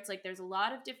 where it's like there's a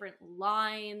lot of different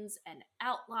lines and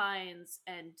outlines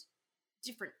and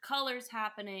different colors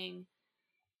happening.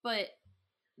 But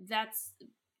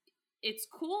it's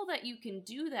cool that you can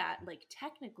do that, like,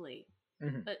 technically.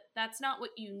 Mhm. But that's not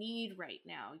what you need right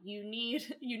now. You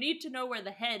need to know where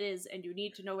the head is, and you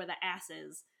need to know where the ass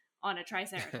is on a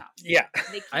Triceratops. Yeah.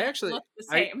 They can't I actually- look the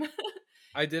same.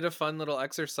 I did a fun little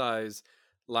exercise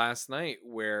last night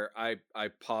where I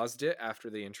paused it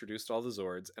after they introduced all the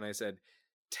Zords, and I said,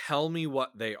 tell me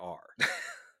what they are.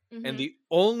 Mhm. And the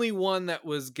only one that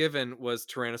was given was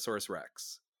Tyrannosaurus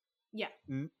Rex. Yeah.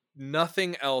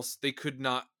 Nothing else. They could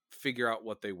not figure out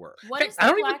what they were. What is I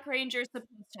the don't even- Black Ranger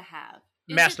supposed to have?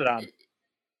 Is Mastodon.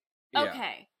 Yeah.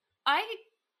 Okay. I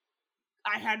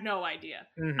had no idea.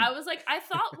 Mhm. I was like, I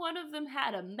thought one of them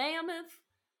had a mammoth.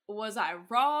 Was I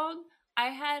wrong? I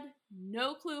had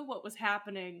no clue what was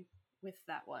happening with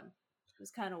that one. It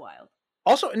was kind of wild.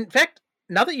 Also, in fact,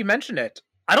 now that you mention it,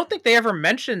 I don't think they ever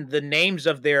mentioned the names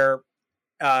of their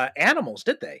animals,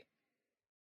 did they?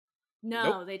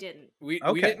 No, Nope. they didn't. We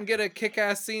Okay. didn't get a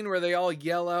kick-ass scene where they all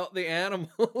yell out the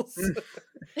animals.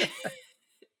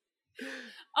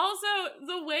 Also,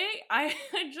 the way I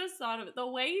just thought of it, the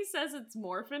way he says it's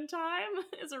morphin time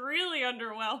is really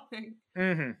underwhelming.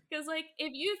 Mm-hmm. Because, like,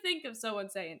 if you think of someone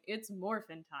saying it's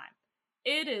morphin time,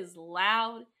 it is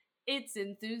loud, it's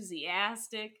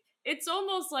enthusiastic, it's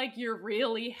almost like you're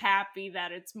really happy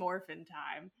that it's morphin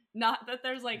time. Not that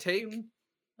there's like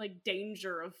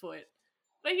danger afoot.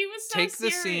 But he was so take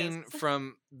serious. The scene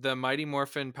from the Mighty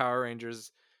Morphin Power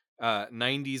Rangers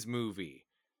 90s movie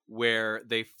where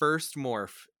they first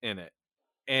morph in it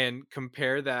and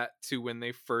compare that to when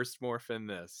they first morph in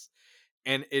this,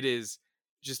 and it is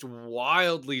just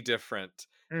wildly different.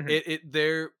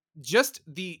 They're just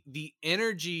the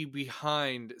energy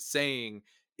behind saying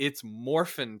it's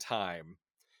morphin time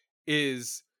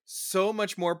is so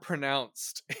much more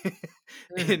pronounced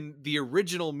in the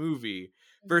original movie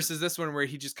versus this one where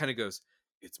he just kind of goes,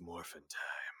 it's morphin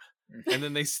time, and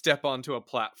then they step onto a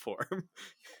platform.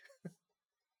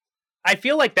 I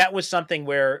feel like that was something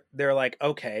where they're like,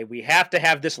 okay, we have to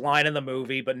have this line in the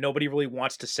movie, but nobody really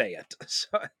wants to say it.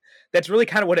 So that's really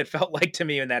kind of what it felt like to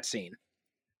me in that scene.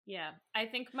 Yeah, I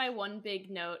think my one big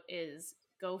note is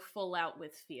go full out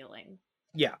with feeling.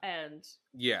 Yeah. And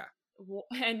yeah.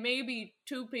 And maybe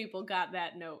 2 people got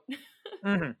that note.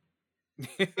 Mm-hmm.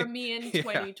 From me in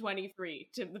 2023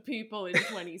 to the people in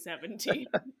 2017.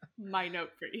 My note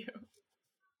for you.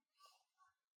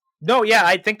 No, yeah,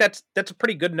 I think that's a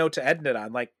pretty good note to end it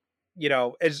on. Like, you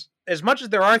know, as much as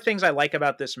there are things I like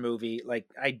about this movie, like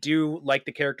I do like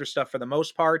the character stuff for the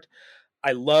most part.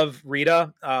 I love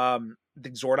Rita. I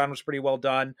think Zordon was pretty well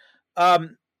done.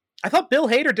 I thought Bill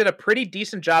Hader did a pretty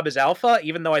decent job as Alpha,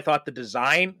 even though I thought the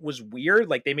design was weird.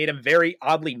 Like they made him very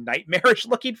oddly nightmarish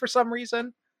looking for some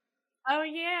reason. Oh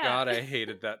yeah. God, I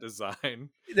hated that design.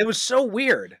 It was so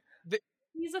weird.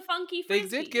 He's a funky frisbee.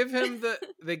 They did give him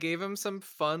they gave him some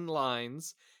fun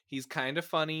lines. He's kind of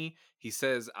funny. He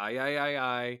says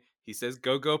I. He says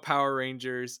go Power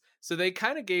Rangers. So they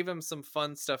kind of gave him some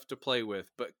fun stuff to play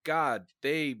with, but God,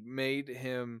 they made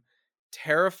him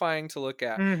terrifying to look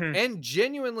at and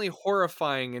genuinely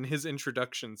horrifying in his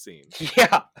introduction scene.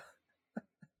 Yeah.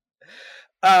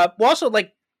 Well, also,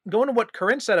 like, going to what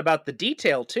Corinne said about the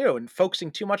detail, too, and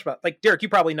focusing too much about, like, Derek, you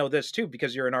probably know this, too,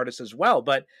 because you're an artist as well,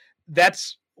 but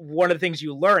that's one of the things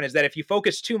you learn is that if you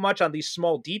focus too much on these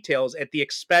small details at the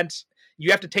expense,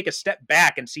 you have to take a step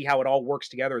back and see how it all works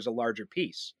together as a larger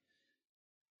piece.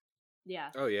 Yeah.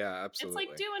 Oh, yeah, absolutely. It's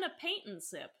like doing a paint and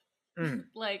sip.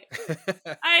 Like,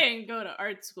 I didn't go to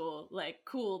art school, like,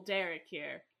 cool Derek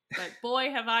here. But boy,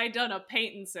 have I done a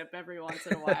paint and sip every once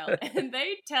in a while. And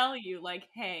they tell you, like,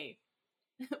 hey,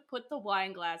 put the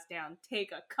wine glass down,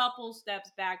 take a couple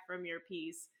steps back from your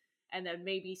piece, and then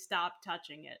maybe stop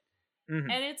touching it.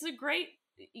 And it's a great,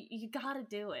 you gotta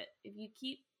do it. If you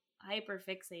keep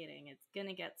hyper-fixating, it's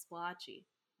gonna get splotchy.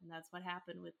 And that's what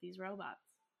happened with these robots.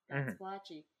 Got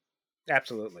splotchy.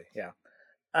 Absolutely, yeah.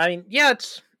 I mean, yeah,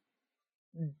 it's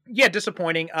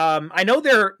disappointing. I know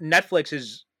their Netflix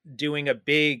is doing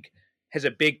has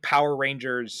a big Power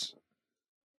Rangers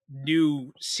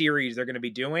new series they're going to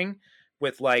be doing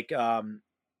with like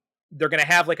they're going to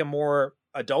have like a more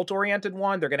adult oriented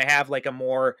one. They're going to have like a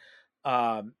more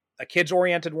a kids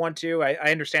oriented one too.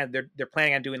 I understand they're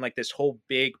planning on doing like this whole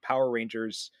big Power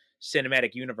Rangers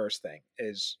cinematic universe thing.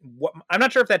 Is what I'm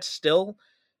not sure if that's still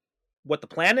what the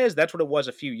plan is. That's what it was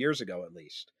a few years ago, at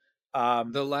least.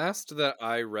 The last that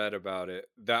I read about it,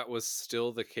 that was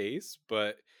still the case,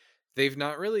 but they've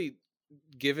not really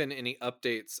given any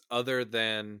updates other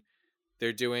than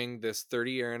they're doing this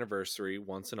 30-year anniversary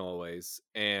once and always,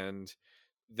 and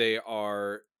they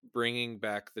are bringing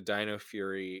back the Dino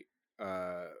Fury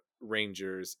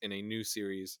Rangers in a new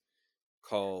series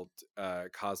called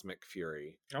Cosmic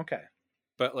Fury. Okay.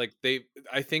 But like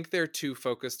I think they're too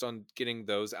focused on getting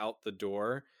those out the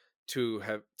door to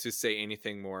say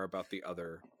anything more about the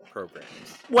other programs.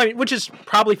 Well, I mean, which is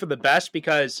probably for the best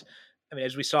because, I mean,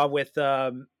 as we saw with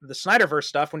the Snyderverse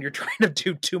stuff, when you're trying to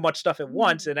do too much stuff at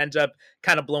once, it ends up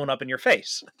kind of blowing up in your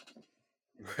face.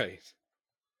 Right.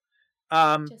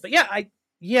 But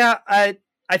yeah,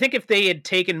 I think if they had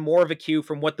taken more of a cue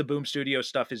from what the Boom Studio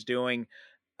stuff is doing,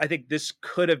 I think this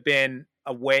could have been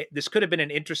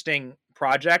an interesting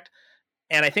project.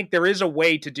 And I think there is a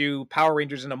way to do Power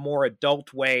Rangers in a more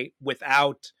adult way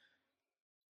without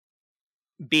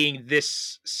being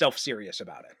this self-serious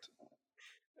about it.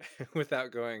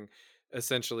 Without going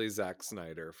essentially Zack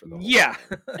Snyder for the whole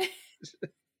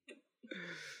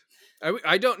thing.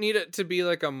 I don't need it to be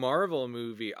like a Marvel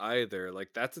movie either.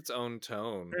 Like that's its own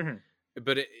tone.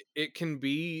 But it can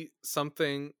be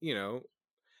something, you know,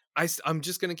 I'm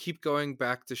just going to keep going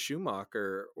back to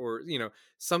Schumacher or, you know,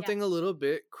 something a little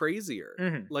bit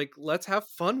crazier. Like, let's have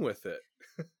fun with it.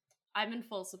 I'm in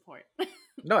full support.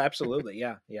 No, absolutely.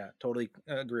 Yeah. Totally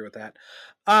agree with that.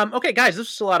 Okay, guys, this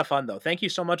was a lot of fun, though. Thank you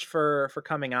so much for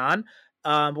coming on.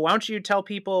 But why don't you tell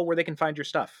people where they can find your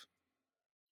stuff?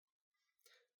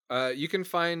 You can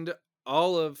find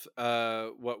all of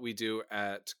what we do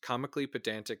at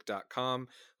comicallypedantic.com.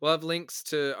 We'll have links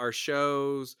to our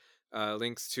shows,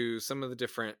 links to some of the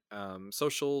different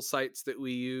social sites that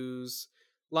we use.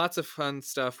 Lots of fun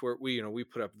stuff where we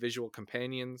put up visual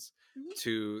companions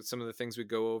to some of the things we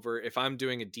go over. If I'm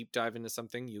doing a deep dive into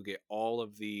something, you get all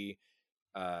of the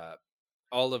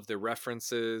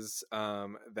references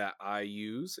that I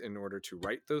use in order to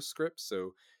write those scripts.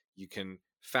 So you can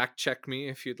fact check me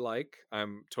if you'd like.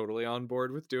 I'm totally on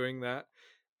board with doing that.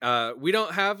 We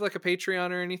don't have like a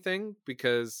Patreon or anything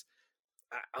because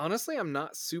honestly, I'm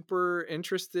not super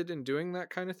interested in doing that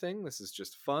kind of thing. This is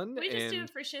just fun. We just do it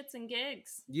for shits and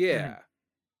gigs. Yeah.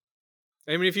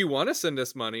 I mean, if you want to send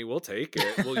us money, we'll take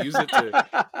it. We'll use it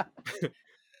to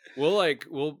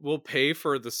we'll pay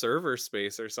for the server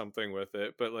space or something with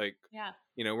it. But like,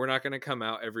 we're not going to come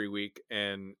out every week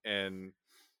and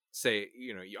say,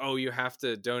 you have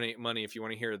to donate money if you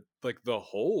want to hear like the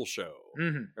whole show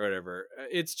or whatever.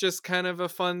 It's just kind of a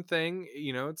fun thing.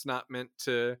 It's not meant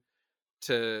to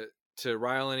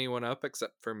rile anyone up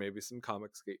except for maybe some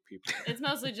Comicsgate people. It's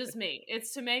mostly just me.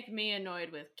 It's to make me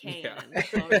annoyed with Kane and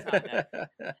Clone Saga. But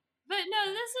no,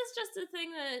 this is just a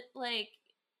thing that like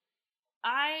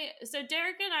so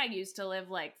Derek and I used to live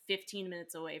like 15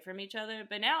 minutes away from each other,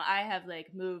 but now I have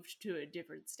like moved to a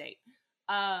different state.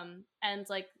 And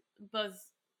like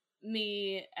both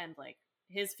me and like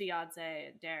his fiance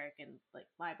and Derek and like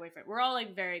my boyfriend, we're all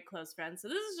like very close friends. So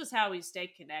this is just how we stay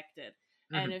connected.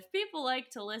 And if people like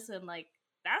to listen, like,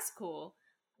 that's cool.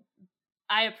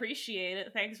 I appreciate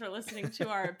it. Thanks for listening to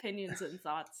our opinions and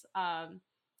thoughts. But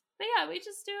yeah, we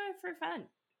just do it for fun.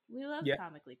 We love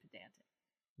Comically Pedantic.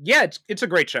 Yeah, it's a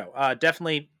great show.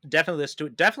 Definitely listen to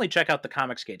it. Definitely check out the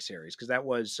Comicsgate series because that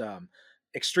was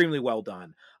extremely well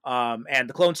done. And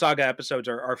the Clone Saga episodes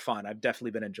are fun. I've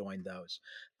definitely been enjoying those.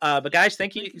 But guys,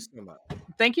 thank you so much.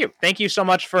 Thank you so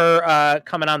much for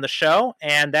coming on the show.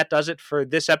 And that does it for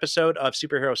this episode of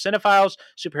Superhero Cinephiles.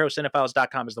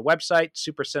 SuperheroCinephiles.com is the website.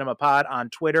 Super Cinema Pod on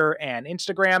Twitter and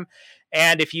Instagram.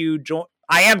 And if you join,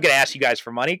 I am going to ask you guys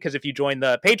for money because if you join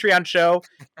the Patreon show,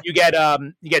 you get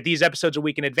these episodes a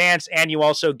week in advance, and you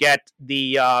also get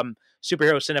the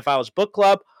Superhero Cinephiles book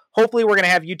club. Hopefully, we're going to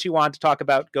have you two on to talk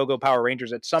about Go-Go Power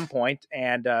Rangers at some point,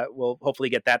 and we'll hopefully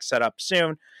get that set up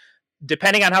soon.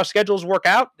 Depending on how schedules work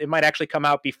out, it might actually come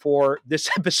out before this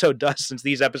episode does, since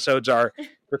these episodes are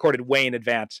recorded way in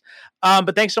advance.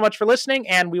 But thanks so much for listening,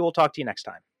 and we will talk to you next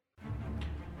time.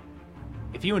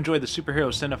 If you enjoy the Superhero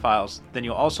Cinephiles, then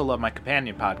you'll also love my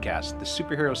companion podcast, the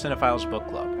Superhero Cinephiles Book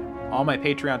Club. All my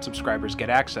Patreon subscribers get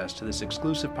access to this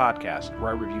exclusive podcast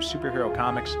where I review superhero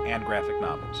comics and graphic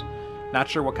novels. Not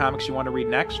sure what comics you want to read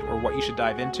next or what you should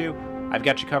dive into? I've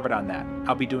got you covered on that.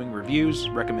 I'll be doing reviews,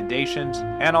 recommendations,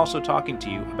 and also talking to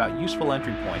you about useful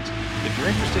entry points if you're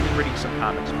interested in reading some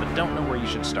comics but don't know where you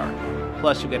should start.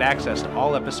 Plus, you'll get access to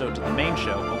all episodes of the main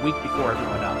show a week before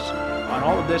everyone else. On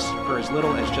all of this for as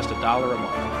little as just $1 a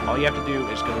month. All you have to do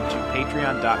is go to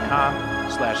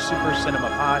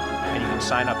patreon.com/supercinemapod and you can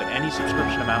sign up at any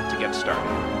subscription amount to get started.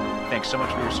 Thanks so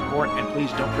much for your support, and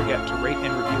please don't forget to rate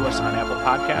and review us on Apple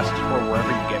Podcasts or wherever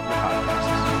you get your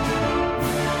podcasts.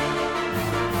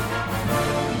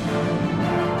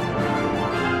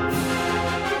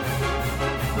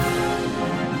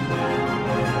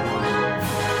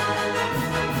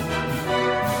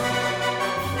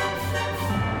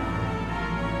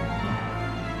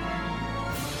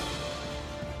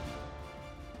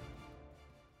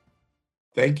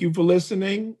 Thank you for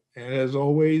listening. And as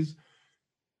always,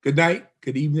 good night,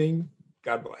 good evening.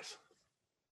 God bless.